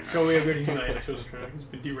is a train wreck. Show we have already tonight. The show's a train wreck. It's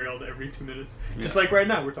been derailed every 2 minutes. Just like right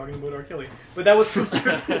now, we're talking about R. Kelly. But that was from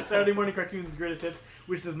Saturday Morning Cartoons' Greatest Hits,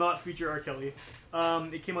 which does not feature R. Kelly.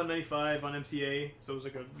 It came out in '95 on MCA, so it was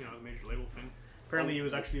like a major label thing. Apparently, it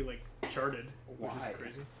was actually like charted, which is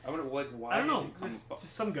crazy. I wonder why. I don't know.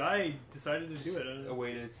 Just some guy decided to do it. A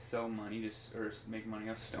way to sell money or make money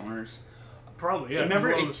off stoners. Probably, yeah.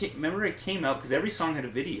 Remember it came out because every song had a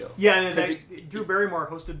video. Yeah, and Drew Barrymore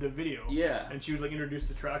hosted the video. Yeah. And she would like introduce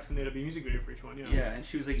the tracks, and they had a music video for each one. Yeah, and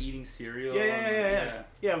she was like eating cereal. Yeah.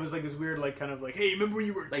 It was like this weird, like kind of like, hey, remember when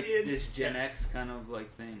you were a kid? This Gen X kind of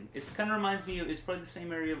like thing. It kind of reminds me of. It's probably the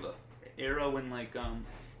same era when like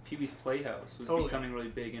Pee-wee's Playhouse was becoming really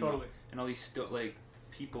big, and and all these like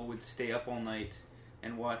people would stay up all night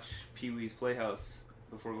and watch Pee-wee's Playhouse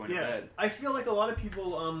before going to bed. I feel like a lot of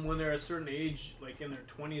people, when they're a certain age, like in their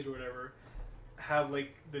 20s or whatever, have like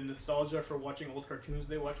the nostalgia for watching old cartoons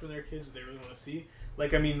they watched when they were kids that they really want to see.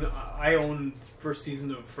 Like, I mean, I own first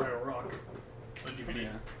season of Fraggle Rock on DVD. Yeah.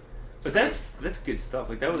 But that's good stuff.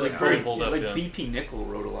 Like that was like very bold up. Like BP Nickel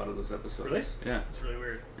wrote a lot of those episodes. Really? Yeah. It's really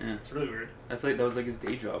weird. Yeah. It's really weird. That was like his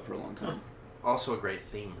day job for a long time. Also a great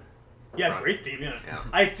theme. Yeah, great theme. Yeah.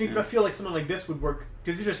 I feel like something like this would work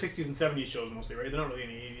because these are 60s and 70s shows mostly, right? They're not really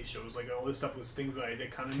any 80s shows. Like all this stuff was things that I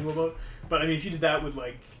kind of knew about. But I mean, if you did that with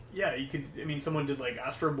like, you could. I mean, someone did like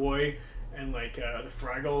Astro Boy and like the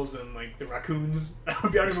Fraggles and like the Raccoons. I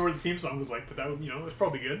don't remember what the theme song was like, but that would, it was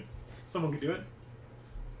probably good. Someone could do it.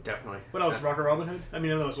 Definitely. What else? Rocker Robin Hood? I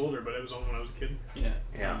mean, I know I was older, but it was on when I was a kid. Yeah.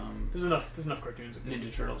 There's enough cartoons.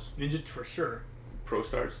 Ninja Turtles. Ninja for sure. Pro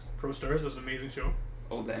Stars. That was an amazing show.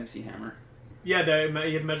 Oh, the MC Hammer. Yeah,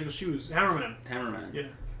 he had the magical shoes. Hammerman. Yeah.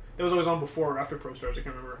 That was always on before or after Pro Stars. I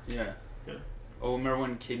can't remember. Yeah. Oh, remember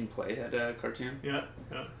when Kid and Play had a cartoon? Yeah.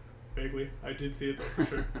 Vaguely. I did see it though, for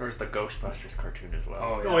sure. There was the Ghostbusters cartoon as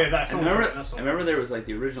well. Oh yeah, that's I remember there was like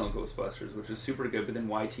the original Ghostbusters, which was super good, but then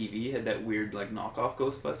YTV had that weird like knockoff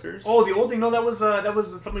Ghostbusters. Oh, the old thing. No, that was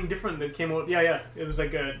something different that came out. Yeah. It was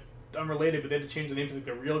like unrelated, but they had to change the name to like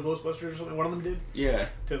the real Ghostbusters or something. One of them did. Yeah.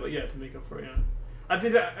 To make up for it. Yeah.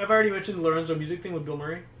 I've already mentioned the Lorenzo music thing with Bill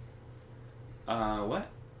Murray. What?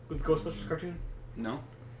 With the Ghostbusters cartoon? No.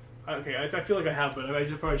 Okay, I feel like I have, but I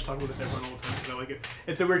probably just talk about this to everyone all the time because I like it.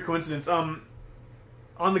 It's a weird coincidence. On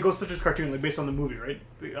the Ghostbusters cartoon, like based on the movie, right?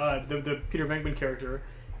 The Peter Venkman character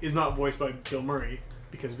is not voiced by Bill Murray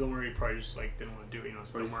because Bill Murray probably just like didn't want to do it.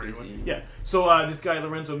 It's Bill Murray. Yeah. So this guy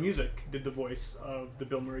Lorenzo Music did the voice of the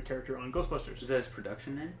Bill Murray character on Ghostbusters. Is that his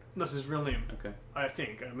production name? No, it's his real name. Okay. I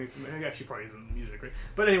think. I mean, actually, probably isn't music, right?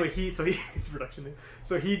 But anyway, his production name.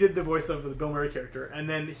 So he did the voice of the Bill Murray character, and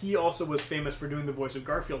then he also was famous for doing the voice of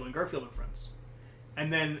Garfield on Garfield and Friends.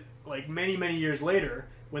 And then, like many years later,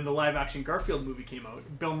 when the live-action Garfield movie came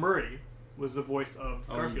out, Bill Murray was the voice of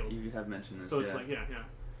Garfield. You have mentioned this. So it's like, yeah.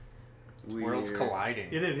 Weird. Worlds colliding.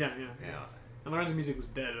 It is, yeah. And Lorenzo Music was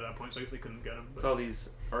dead at that point, so I guess they couldn't get him. It's all these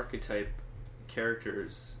archetype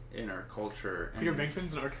characters in our culture. Peter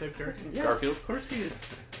Venkman's an archetype character? Yeah, Garfield, of course he is.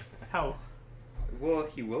 How? Well,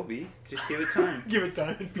 he will be. Just give it time. Give it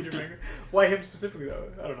time, Peter Venkman. Why him specifically, though?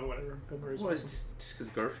 I don't know, whatever. Well, it's just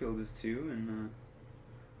because Garfield is too, and...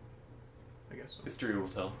 I guess so. History will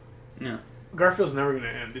tell. Yeah. Garfield's never going to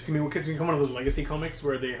end. It's going to become one of those legacy comics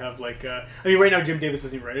where they have like... I mean, right now Jim Davis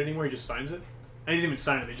doesn't write it anymore. He just signs it. And he doesn't even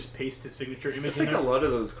sign it. They just paste his signature image. It's like a lot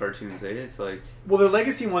of those cartoons, eh? It's like... Well, the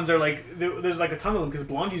legacy ones are like... There's like a ton of them because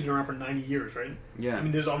Blondie's been around for 90 years, right? Yeah. I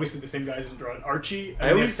mean, there's obviously the same guys who draw it. Archie.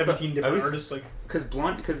 And we have 17 different artists. Like Because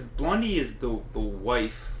Blondie is the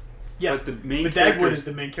wife. Yeah. But the main But Dagwood is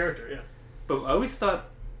the main character, yeah. But I always thought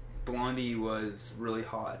Blondie was really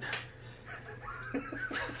hot.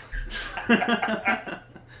 That's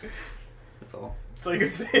all. That's all you can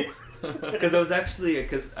say. Because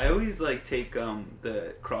I always like take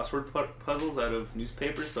the crossword puzzles out of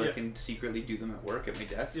newspapers so I can secretly do them at work at my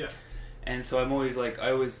desk. Yeah. And so I'm always like,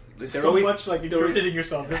 they're always much like you're hitting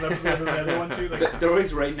yourself. This episode and the other one too. Like, they're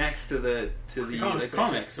always right next to the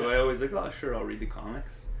comics. So yeah. I always like, oh sure, I'll read the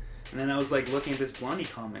comics. And then I was like looking at this Blondie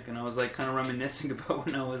comic, and I was like kind of reminiscing about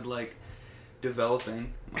when I was like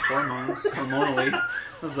developing my hormones hormonally.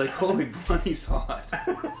 I was like, holy, Blondie's hot.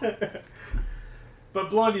 But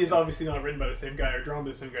Blondie is obviously not written by the same guy or drawn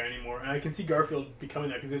by the same guy anymore, and I can see Garfield becoming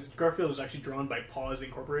that because Garfield is actually drawn by Paws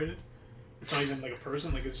Incorporated. It's not even like a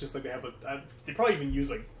person; like it's just like they have they probably even use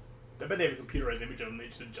like I bet they have a computerized image of him. They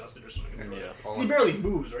just adjust it or something. Yeah, he barely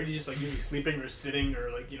moves, right? He's just like usually sleeping or sitting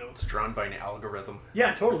or like It's drawn by an algorithm.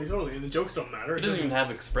 Yeah, totally, and the jokes don't matter. He doesn't even have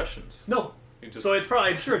expressions. No. So it's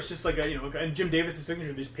probably it's just like and Jim Davis'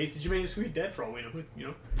 signature. They just pasted Jim Davis, who's dead for all we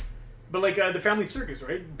know, But like the Family Circus,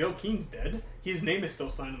 right? Bill Keene's dead. His name is still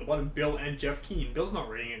signed on the bottom. Bill and Jeff Keene. Bill's not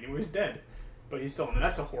writing it anymore. He's dead, but he's still on.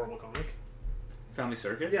 That's a horrible comic. Family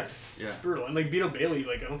Circus. Yeah, it's brutal. And like Beetle Bailey,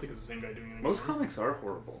 like I don't think it's the same guy doing it anymore. Most comics are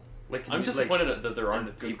horrible. Like I'm disappointed that there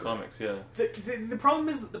aren't good comics. Yeah. The problem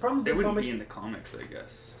is with they good wouldn't comics. be in the comics, I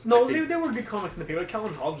guess. No, like there were good comics in the paper. Like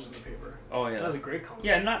Calvin Hobbes was in the paper. Oh yeah, that was a great comic.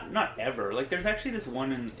 Yeah, not ever. Like there's actually this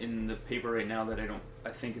one in the paper right now that I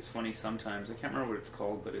think is funny sometimes. I can't remember what it's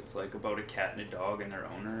called, but it's like about a cat and a dog and their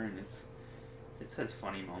owner, and it has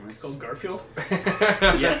funny moments. It's called Garfield?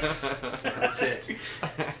 Yes. That's it.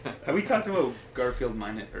 Have we talked about Garfield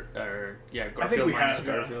minus Garfield I think we minus have,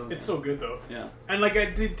 Garfield? Yeah. It's so good though. Yeah. And like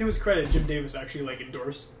to his credit, Jim Davis actually like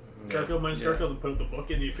endorsed Garfield minus Garfield, and put up the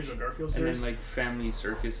book in the official Garfield series. And then like Family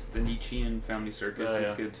Circus, the Nietzschean Family Circus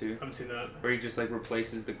is good too. I haven't seen that. Where he just like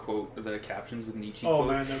replaces the captions with Nietzsche quotes.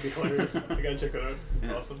 Man, that'd be hilarious. I gotta check that out.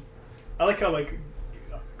 It's awesome. I like how like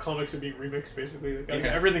comics are being remixed basically. Like,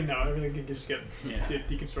 everything can just get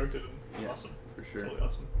deconstructed. And it's awesome. For sure. Totally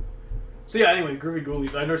awesome. So yeah, anyway, Groovy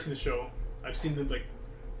Ghoulies. I've never seen the show. I've seen the like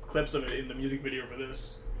clips of it in the music video for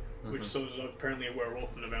this, which shows apparently a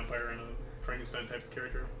werewolf and a vampire and a Frankenstein type of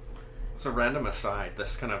character. So, random aside,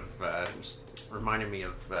 this kind of just reminded me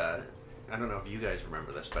of, I don't know if you guys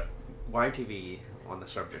remember this, but YTV, on the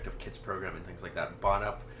subject of kids program and things like that, bought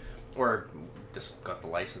up, or just got the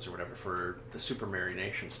license or whatever, for the Super Mary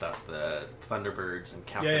Nation stuff, the Thunderbirds and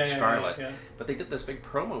Captain Scarlet. Yeah. But they did this big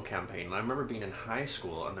promo campaign, and I remember being in high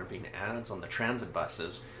school, and there being ads on the transit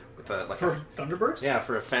buses with Thunderbirds? Yeah,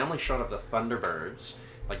 for a family shot of the Thunderbirds,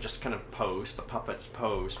 like just kind of posed, the puppets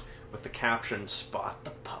posed, with the caption, "Spot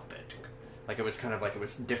the puppet." Like it was kind of like it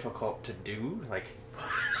was difficult to do, like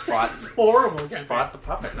spot horrible. Spot the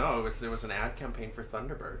puppet. No, it was an ad campaign for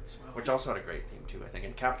Thunderbirds, which also had a great theme too, I think.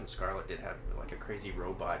 And Captain Scarlet did have like a crazy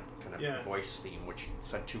robot kind of voice theme, which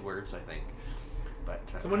said 2 words, I think. But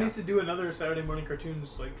someone needs to do another Saturday morning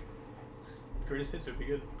cartoons like greatest hits. Would be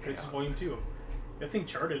good. Greatest Volume 2. I think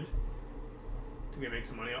Charted. I think they make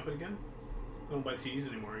some money off it again. They don't buy CDs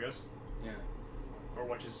anymore, I guess. Yeah. Or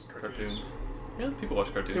watches cartoons. Yeah, people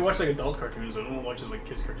watch cartoons. They watch like adult cartoons. No one watches like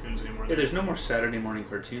kids cartoons anymore. Yeah, there's no more Saturday morning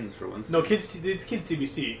cartoons for one thing. No, it's kids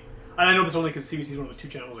CBC. And I know this only because CBC is one of the 2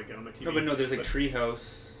 channels I get on my TV. No, but there's like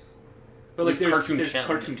Treehouse. But like there's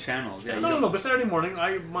cartoon channels. Yeah. No. But Saturday morning,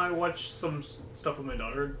 I might watch some stuff with my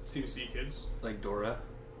daughter. CBC Kids. Like Dora.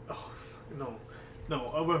 Oh no.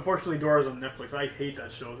 Unfortunately, Dora's on Netflix. I hate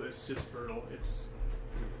that show. It's just brutal. It's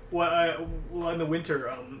in the winter,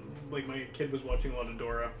 like my kid was watching a lot of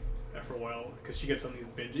Dora for a while because she gets on these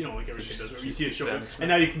binge, like every kid does. Where you see a show, and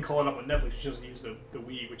now you can call it up on Netflix. She doesn't use the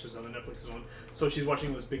Wii, which is how the Netflix is on. So she's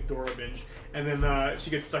watching this big Dora binge, and then she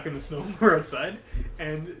gets stuck in the snow. We're outside,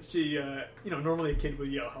 and she, normally a kid would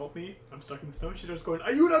yell, "Help me! I'm stuck in the snow." She starts going,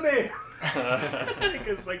 "Ayúdame!"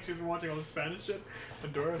 because like she's been watching all the Spanish shit.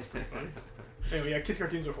 And Dora is pretty funny. Anyway, kids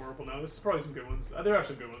cartoons are horrible now. This is probably some good ones. There are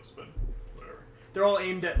some good ones, but whatever. They're all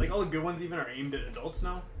aimed at all the good ones. Even are aimed at adults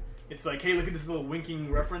now. It's like, hey, look at this little winking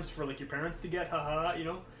reference for like your parents to get, haha,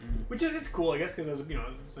 which is it's cool, I guess, because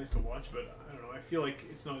it's nice to watch. But I don't know. I feel like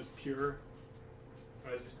it's not as pure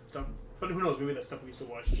as stuff. But who knows? Maybe that stuff we used to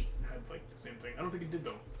watch had like the same thing. I don't think it did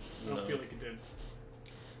though. I don't feel like it did.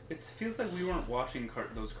 It feels like we weren't watching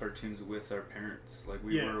those cartoons with our parents. Like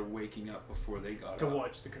we were waking up before they got to up.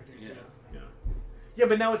 watch the cartoons. Yeah,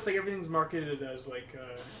 but now it's like everything's marketed as like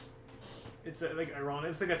it's like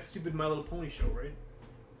ironic. It's like that stupid My Little Pony show, right?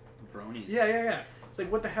 The Bronies. Yeah. It's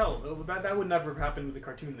like, what the hell? That would never have happened with the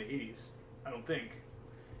cartoon in the 80s. I don't think.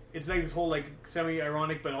 It's like this whole like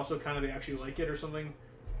semi-ironic, but also kind of they actually like it or something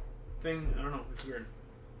thing. I don't know. It's weird.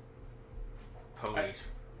 Ponies.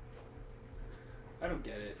 I don't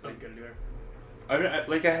get it. I don't get it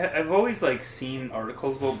either. I've always like seen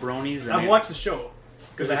articles about Bronies. I've watched the show.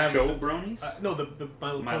 Because I have show Bronies? No, the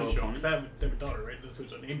My Little Pony show. Because I have a daughter, right? That's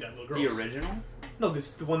who's named that little girl. The original? No,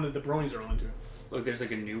 the one that the Bronies are onto. Look, there's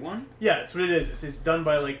like a new one? Yeah, that's what it is. It's done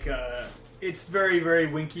by like, it's very, very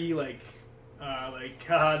winky, like,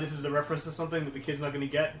 haha, this is a reference to something that the kid's not going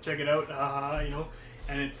to get. Check it out, haha,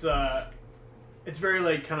 And it's very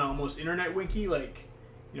like kind of almost internet winky, like,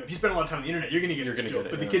 if you spend a lot of time on the internet, you're going to get this joke,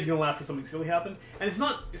 but the kid's going to laugh because something silly happened. And it's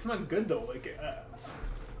not good though. Like,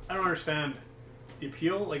 I don't understand the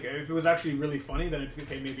appeal. Like, if it was actually really funny, then it's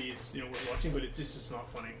okay, maybe it's worth watching, but it's just not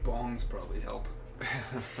funny. Bongs probably help.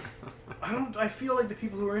 I feel like the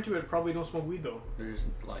people who are into it probably don't smoke weed though. They're just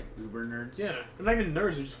like uber nerds. Yeah, they're not even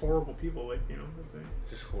nerds. They're just horrible people. Like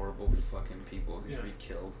just horrible fucking people who should be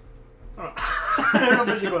killed. I don't know if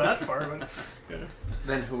I should go that far, but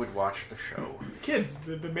Then who would watch the show? Kids,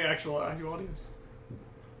 the actual audience.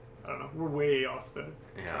 I don't know. We're way off the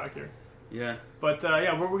track here. Yeah. But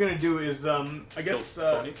what we're gonna do is I guess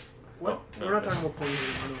ponies? what? No, we're not talking about ponies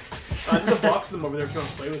anymore. There's a box of them over there if you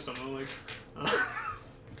want to play with someone. Like,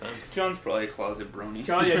 John's probably a closet brony.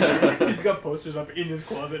 John, he's got posters up in his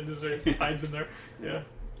closet and just hides them there. Yeah.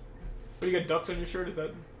 But you got ducks on your shirt? Is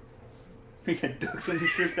that? You got ducks on your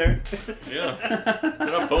shirt there? Yeah.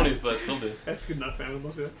 They're not ponies, but still do. That's good enough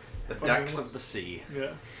animals, yeah. The ducks of the sea. Yeah.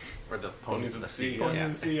 Or the ponies of the sea. Ponies of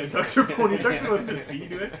the sea, yeah. Ducks are ponies. Ducks are in the sea,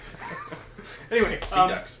 do they? Anyway, sea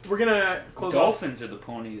ducks. We're gonna close Dolphins are the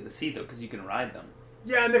pony of the sea, though, because you can ride them.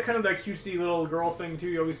 Yeah, and they're kind of that cutesy little girl thing, too.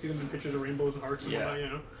 You always see them in pictures of rainbows and hearts and all that,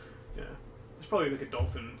 Yeah. There's probably like a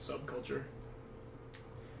dolphin subculture.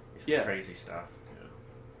 Crazy stuff. Yeah.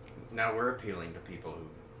 Now we're appealing to people who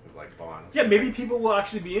like Bonds. Yeah, maybe people will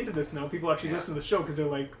actually be into this now. People actually listen to the show because they're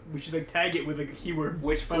like, we should like tag it with a keyword.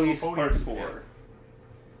 Which Police Part 4?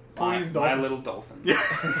 Ponies and My dolphins. Little Dolphins.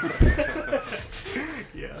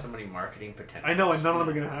 Yeah. So many marketing potential. I know, and none of them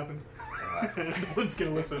are going to happen. No one's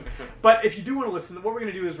going to listen. But if you do want to listen, what we're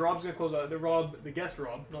going to do is Rob's going to close out. The guest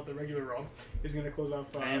Rob, not the regular Rob, is going to close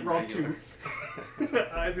off Rob 2. He's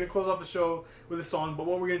going to close off the show with a song. But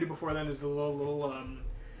what we're going to do before then is the little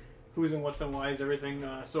who's and what's and why is everything.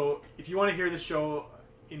 So if you want to hear the show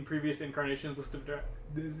in previous incarnations, listen to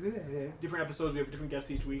different episodes. We have different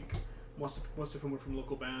guests each week. Most of whom are from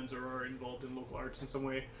local bands or are involved in local arts in some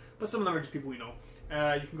way, but some of them are just people we know.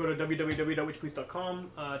 You can go to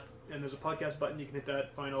www.witchpolice.com and there's a podcast button. You can hit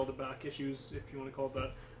that, find all the back issues, if you want to call it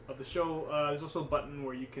that, of the show. There's also a button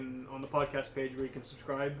where you can, on the podcast page, where you can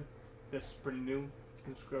subscribe. That's pretty new. You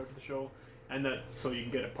can subscribe to the show, and that so you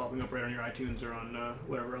can get it popping up right on your iTunes or on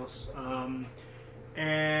whatever else.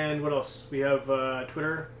 And what else? We have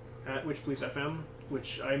Twitter at WitchPoliceFM,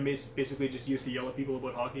 which I basically just use to yell at people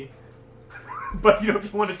about hockey. But if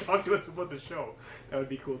you want to talk to us about the show, that would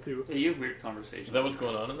be cool too. Yeah, you have weird conversations. Is that what's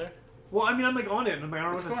going on in there? Well, I mean, I'm like on it. I'm like, I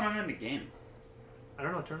don't know what's going on in the game? I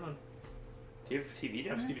don't know. Turn on. Do you have TV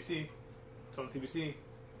down there? CBC. It's on CBC.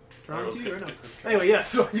 Turn on TV right now. Anyway, yeah.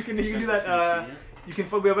 So you can do that. You can.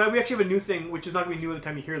 We actually have a new thing, which is not going to be new at the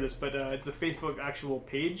time you hear this, but it's a Facebook actual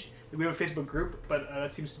page. We have a Facebook group, but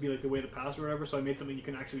that seems to be like the way of the past or whatever. So I made something you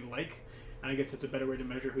can actually like, and I guess that's a better way to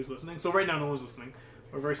measure who's listening. So right now, no one's listening.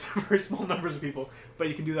 We're very small numbers of people, but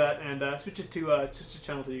you can do that and switch it to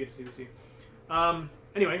channel till you get to CBC.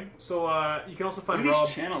 Anyway, so you can also find Rob.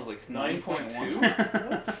 Channels like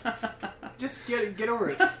 9.2. Just get over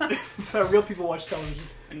it. It's how real people watch television.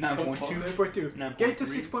 9.2. 9.2. Get it to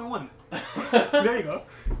 6.1. There you go.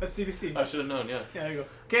 That's CBC. I should have known. Yeah. Yeah, there you go.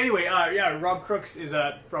 Okay. Anyway, Rob Crooks is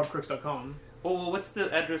at robcrooks.com. Well, what's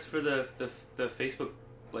the address for the Facebook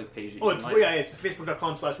page? It's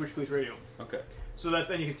facebook.com/WitchPoliceRadio. Okay. So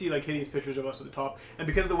and you can see hideous pictures of us at the top. And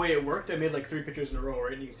because of the way it worked, I made 3 pictures in a row,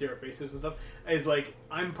 right? And you can see our faces and stuff. Is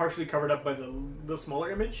I'm partially covered up by the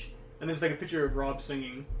smaller image, and there's a picture of Rob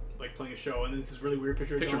singing, playing a show, and then this really weird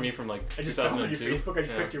picture. Picture of me from I just found it on your Facebook. I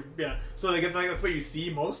just picked your So that's what you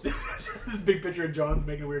see most. Is just this big picture of John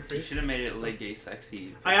making a weird face. You should have made it gay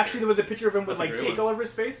sexy. Picture. There was a picture of him with cake all over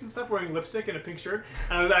his face and stuff, wearing lipstick and a pink shirt.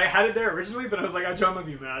 And I had it there originally, but I was like, John might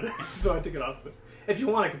be mad, so I took it off. But if you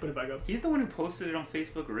want, I can put it back up. He's the one who posted it on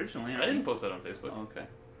Facebook originally. I didn't post that on Facebook. Oh, okay.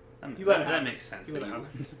 That makes sense.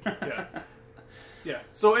 Yeah.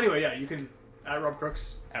 So anyway, you can at Rob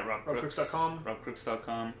Crooks. At robcrooks.com.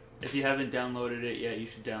 Robcrooks.com. If you haven't downloaded it yet, you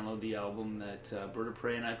should download the album that Bird of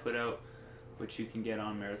Prey and I put out, which you can get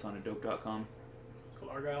on marathonadope.com. It's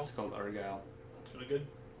called Argyle. It's really good.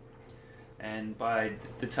 And by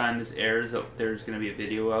the time this airs, there's going to be a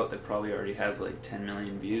video out that probably already has 10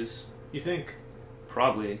 million views. You think?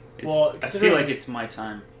 Probably. I feel like it's my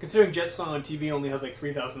time. Considering Jet's song on TV only has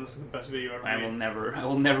 3,000, this is the best video ever made. I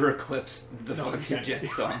will never eclipse the fucking Jet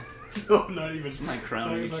song. No, not even. It's my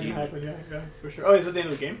crowning achievement. Yeah, for sure. Oh, is that the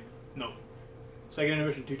end of the game? No. Second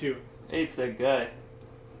intermission, 2-2. Hey, it's that guy.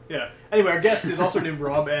 Yeah. Anyway, our guest is also named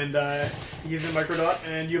Rob, and he's in Microdot,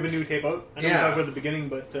 and you have a new tape out. I know we talked about the beginning,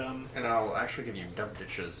 but... And I'll actually give you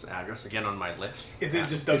Dubditch's address again on my list. Is it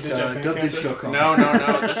just Dubditch? Dubditch.com. No.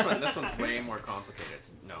 This one's way more complicated.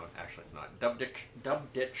 It's not.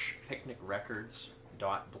 Dubditch Picnic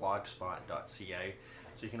Records.blogspot.ca.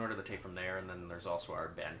 So you can order the tape from there, and then there's also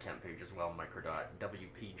our Bandcamp page as well,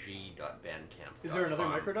 microdot.wpg.bandcamp.com. Is there another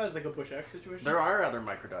Microdot? Is it like a Bush X situation? There are other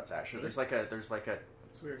Microdots, actually. Really? There's like a...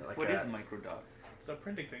 It's weird. What is Microdot? It's a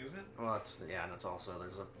printing thing, isn't it? Well, and it's also,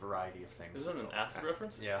 there's a variety of things. Is that an acid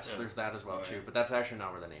reference? Yes, there's that as well, too. But that's actually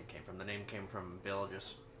not where the name came from. The name came from Bill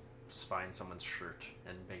just spying someone's shirt,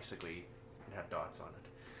 and basically it had dots on it.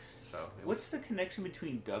 So what's the connection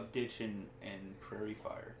between Dubditch and Prairie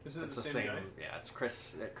Fire? Is it it's the same guy? Yeah, it's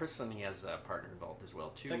Chris. Chris and he has a partner involved as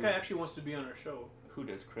well too. That guy actually wants to be on our show. Who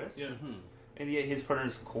does, Chris? Yeah. Mm-hmm. And his partner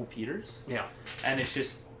is Cole Peters. Yeah. And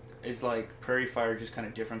it's Prairie Fire, just kind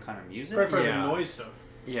of different kind of music. Prairie Fire's noise stuff.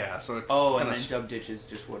 Yeah, so it's and then Dubditch is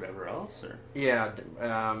just whatever else, or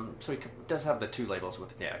so he does have the 2 labels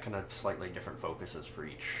with kind of slightly different focuses for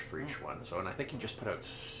each one. So, and I think he just put out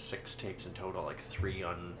 6 tapes in total, 3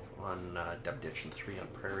 on Dubditch and 3 on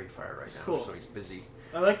Prairie Fire right now. Cool. So he's busy.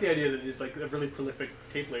 I like the idea that he's a really prolific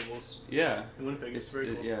tape labels. Yeah, in Winnipeg, it's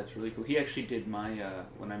very cool. Yeah, it's really cool. He actually did my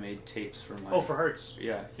when I made tapes for my. Oh, for Hertz.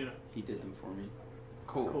 Yeah, he did them for me.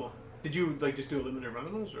 Cool. Did you just do a limited run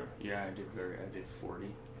of those, or? Yeah, I did 40.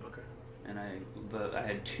 Okay. And I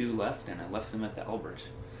had 2 left, and I left them at the Albert.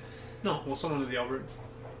 No, well, someone at the Albert.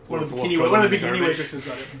 One of the bikini waitresses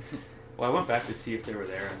got it. Well, I went back to see if they were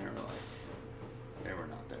there, and they were not there.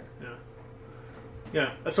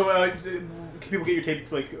 Yeah. So, can people get your tape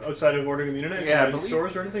like outside of ordering on the internet? Yeah,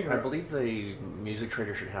 stores or anything? Or? I believe the Music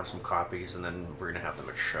Trader should have some copies, and then we're gonna have them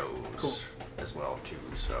at shows as well too.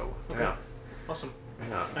 So, Awesome.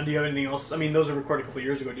 Yeah. And do you have anything else? I mean, those were recorded a couple of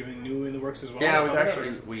years ago. Do you have anything new in the works as well? Yeah,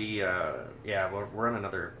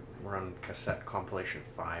 we're on cassette compilation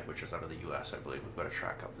 5, which is out of the US, I believe. We've got a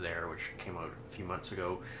track up there, which came out a few months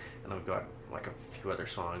ago, and then we've got like a few other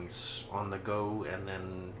songs on the go, and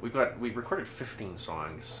then we recorded 15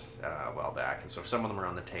 songs a while back, and so some of them are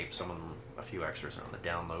on the tape, some of them, a few extras are on the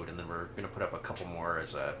download, and then we're going to put up a couple more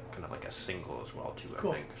as a kind of like a single as well too, I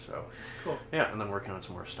think. So yeah, and then working on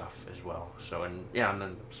some more stuff as well. So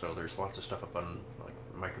so there's lots of stuff up on like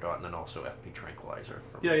Microdot, and then also FP Tranquilizer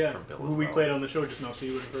from Bill, who we played on the show just now, so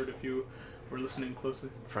you would have heard if you were listening closely.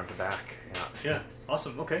 Front to back, yeah.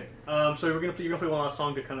 Awesome. Okay. So you're gonna play one last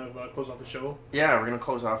song to kind of close off the show. Yeah, we're gonna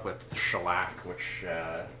close off with Shellac, which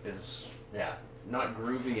is not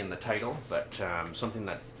groovy in the title, but something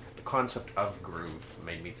that the concept of groove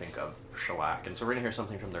made me think of Shellac, and so we're gonna hear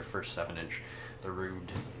something from their first 7-inch, The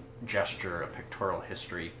Rude Gesture, A Pictorial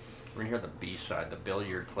History. We're gonna hear the B-side, the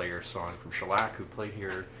Billiard Player song from Shellac, who played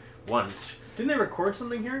here once. Didn't they record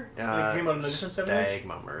something here? It came out in a different 7-inch?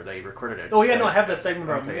 Stagmummer. They recorded it. Oh yeah, no, I have that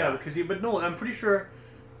Stagmummer album. Yeah, because but no, I'm pretty sure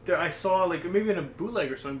that I saw like maybe in a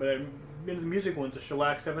bootleg or something, but in the music one's a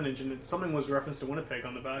Shellac 7-inch, and something was referenced to Winnipeg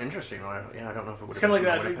on the back. Interesting. Well, I don't know if it would. It's kind of like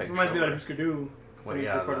that. It reminds me of that Husker Du. Well,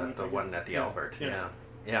 the one at the Albert. Yeah.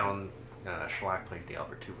 Shellac played the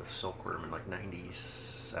Albert too with Silkworm in like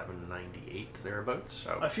 97, 98 thereabouts.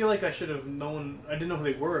 So I feel like I should have known. I didn't know who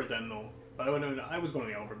they were then though. But I was going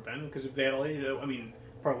to the Albert then because if they had all Asia, I mean,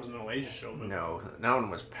 probably wasn't an all Asia show. But. No, that one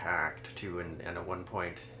was packed too, and at one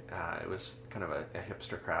point it was kind of a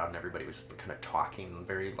hipster crowd, and everybody was kind of talking,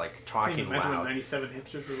 very like talking Can you imagine loud. What 97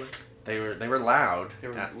 hipsters were like. They were loud.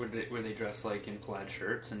 Were they dressed like in plaid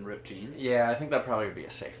shirts and ripped jeans? Yeah, I think that probably would be a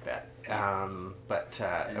safe bet. But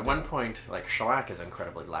at one point, like Shellac is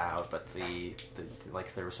incredibly loud, but the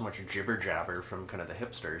there was so much jibber jabber from kind of the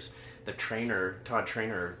hipsters. The trainer, Todd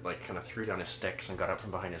Trainer, like kind of threw down his sticks and got up from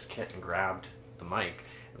behind his kit and grabbed the mic.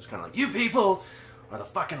 It was kind of like, "You people are the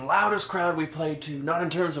fucking loudest crowd we played to. Not in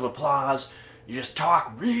terms of applause. You just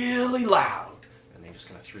talk really loud." And they just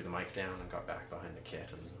kind of threw the mic down and got back behind the kit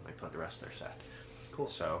and they played the rest of their set. Cool.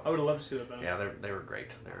 So I would have loved to see that band. Yeah, they were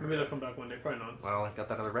great. Maybe they'll come back one day. Probably not. Well, I've got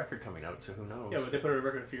that other record coming out, so who knows? Yeah, but they put out a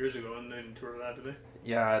record a few years ago and then toured that, did they?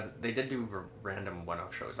 Yeah, they did do random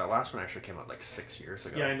one-off shows. That last one actually came out like 6 years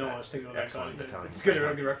ago. Yeah, I know. I was thinking of that. Excellent Italian. It's good.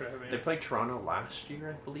 A good record. They played Toronto last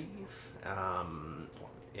year, I believe.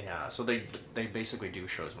 Yeah, so they basically do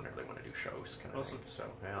shows whenever they want to do shows, kind of awesome. Thing. So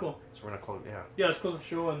yeah, cool. So we're gonna close. Yeah, let's close the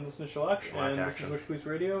show and listen to Shellac. And this is Wish Police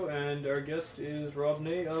Radio, and our guest is Rob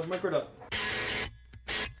Ney of Microdot.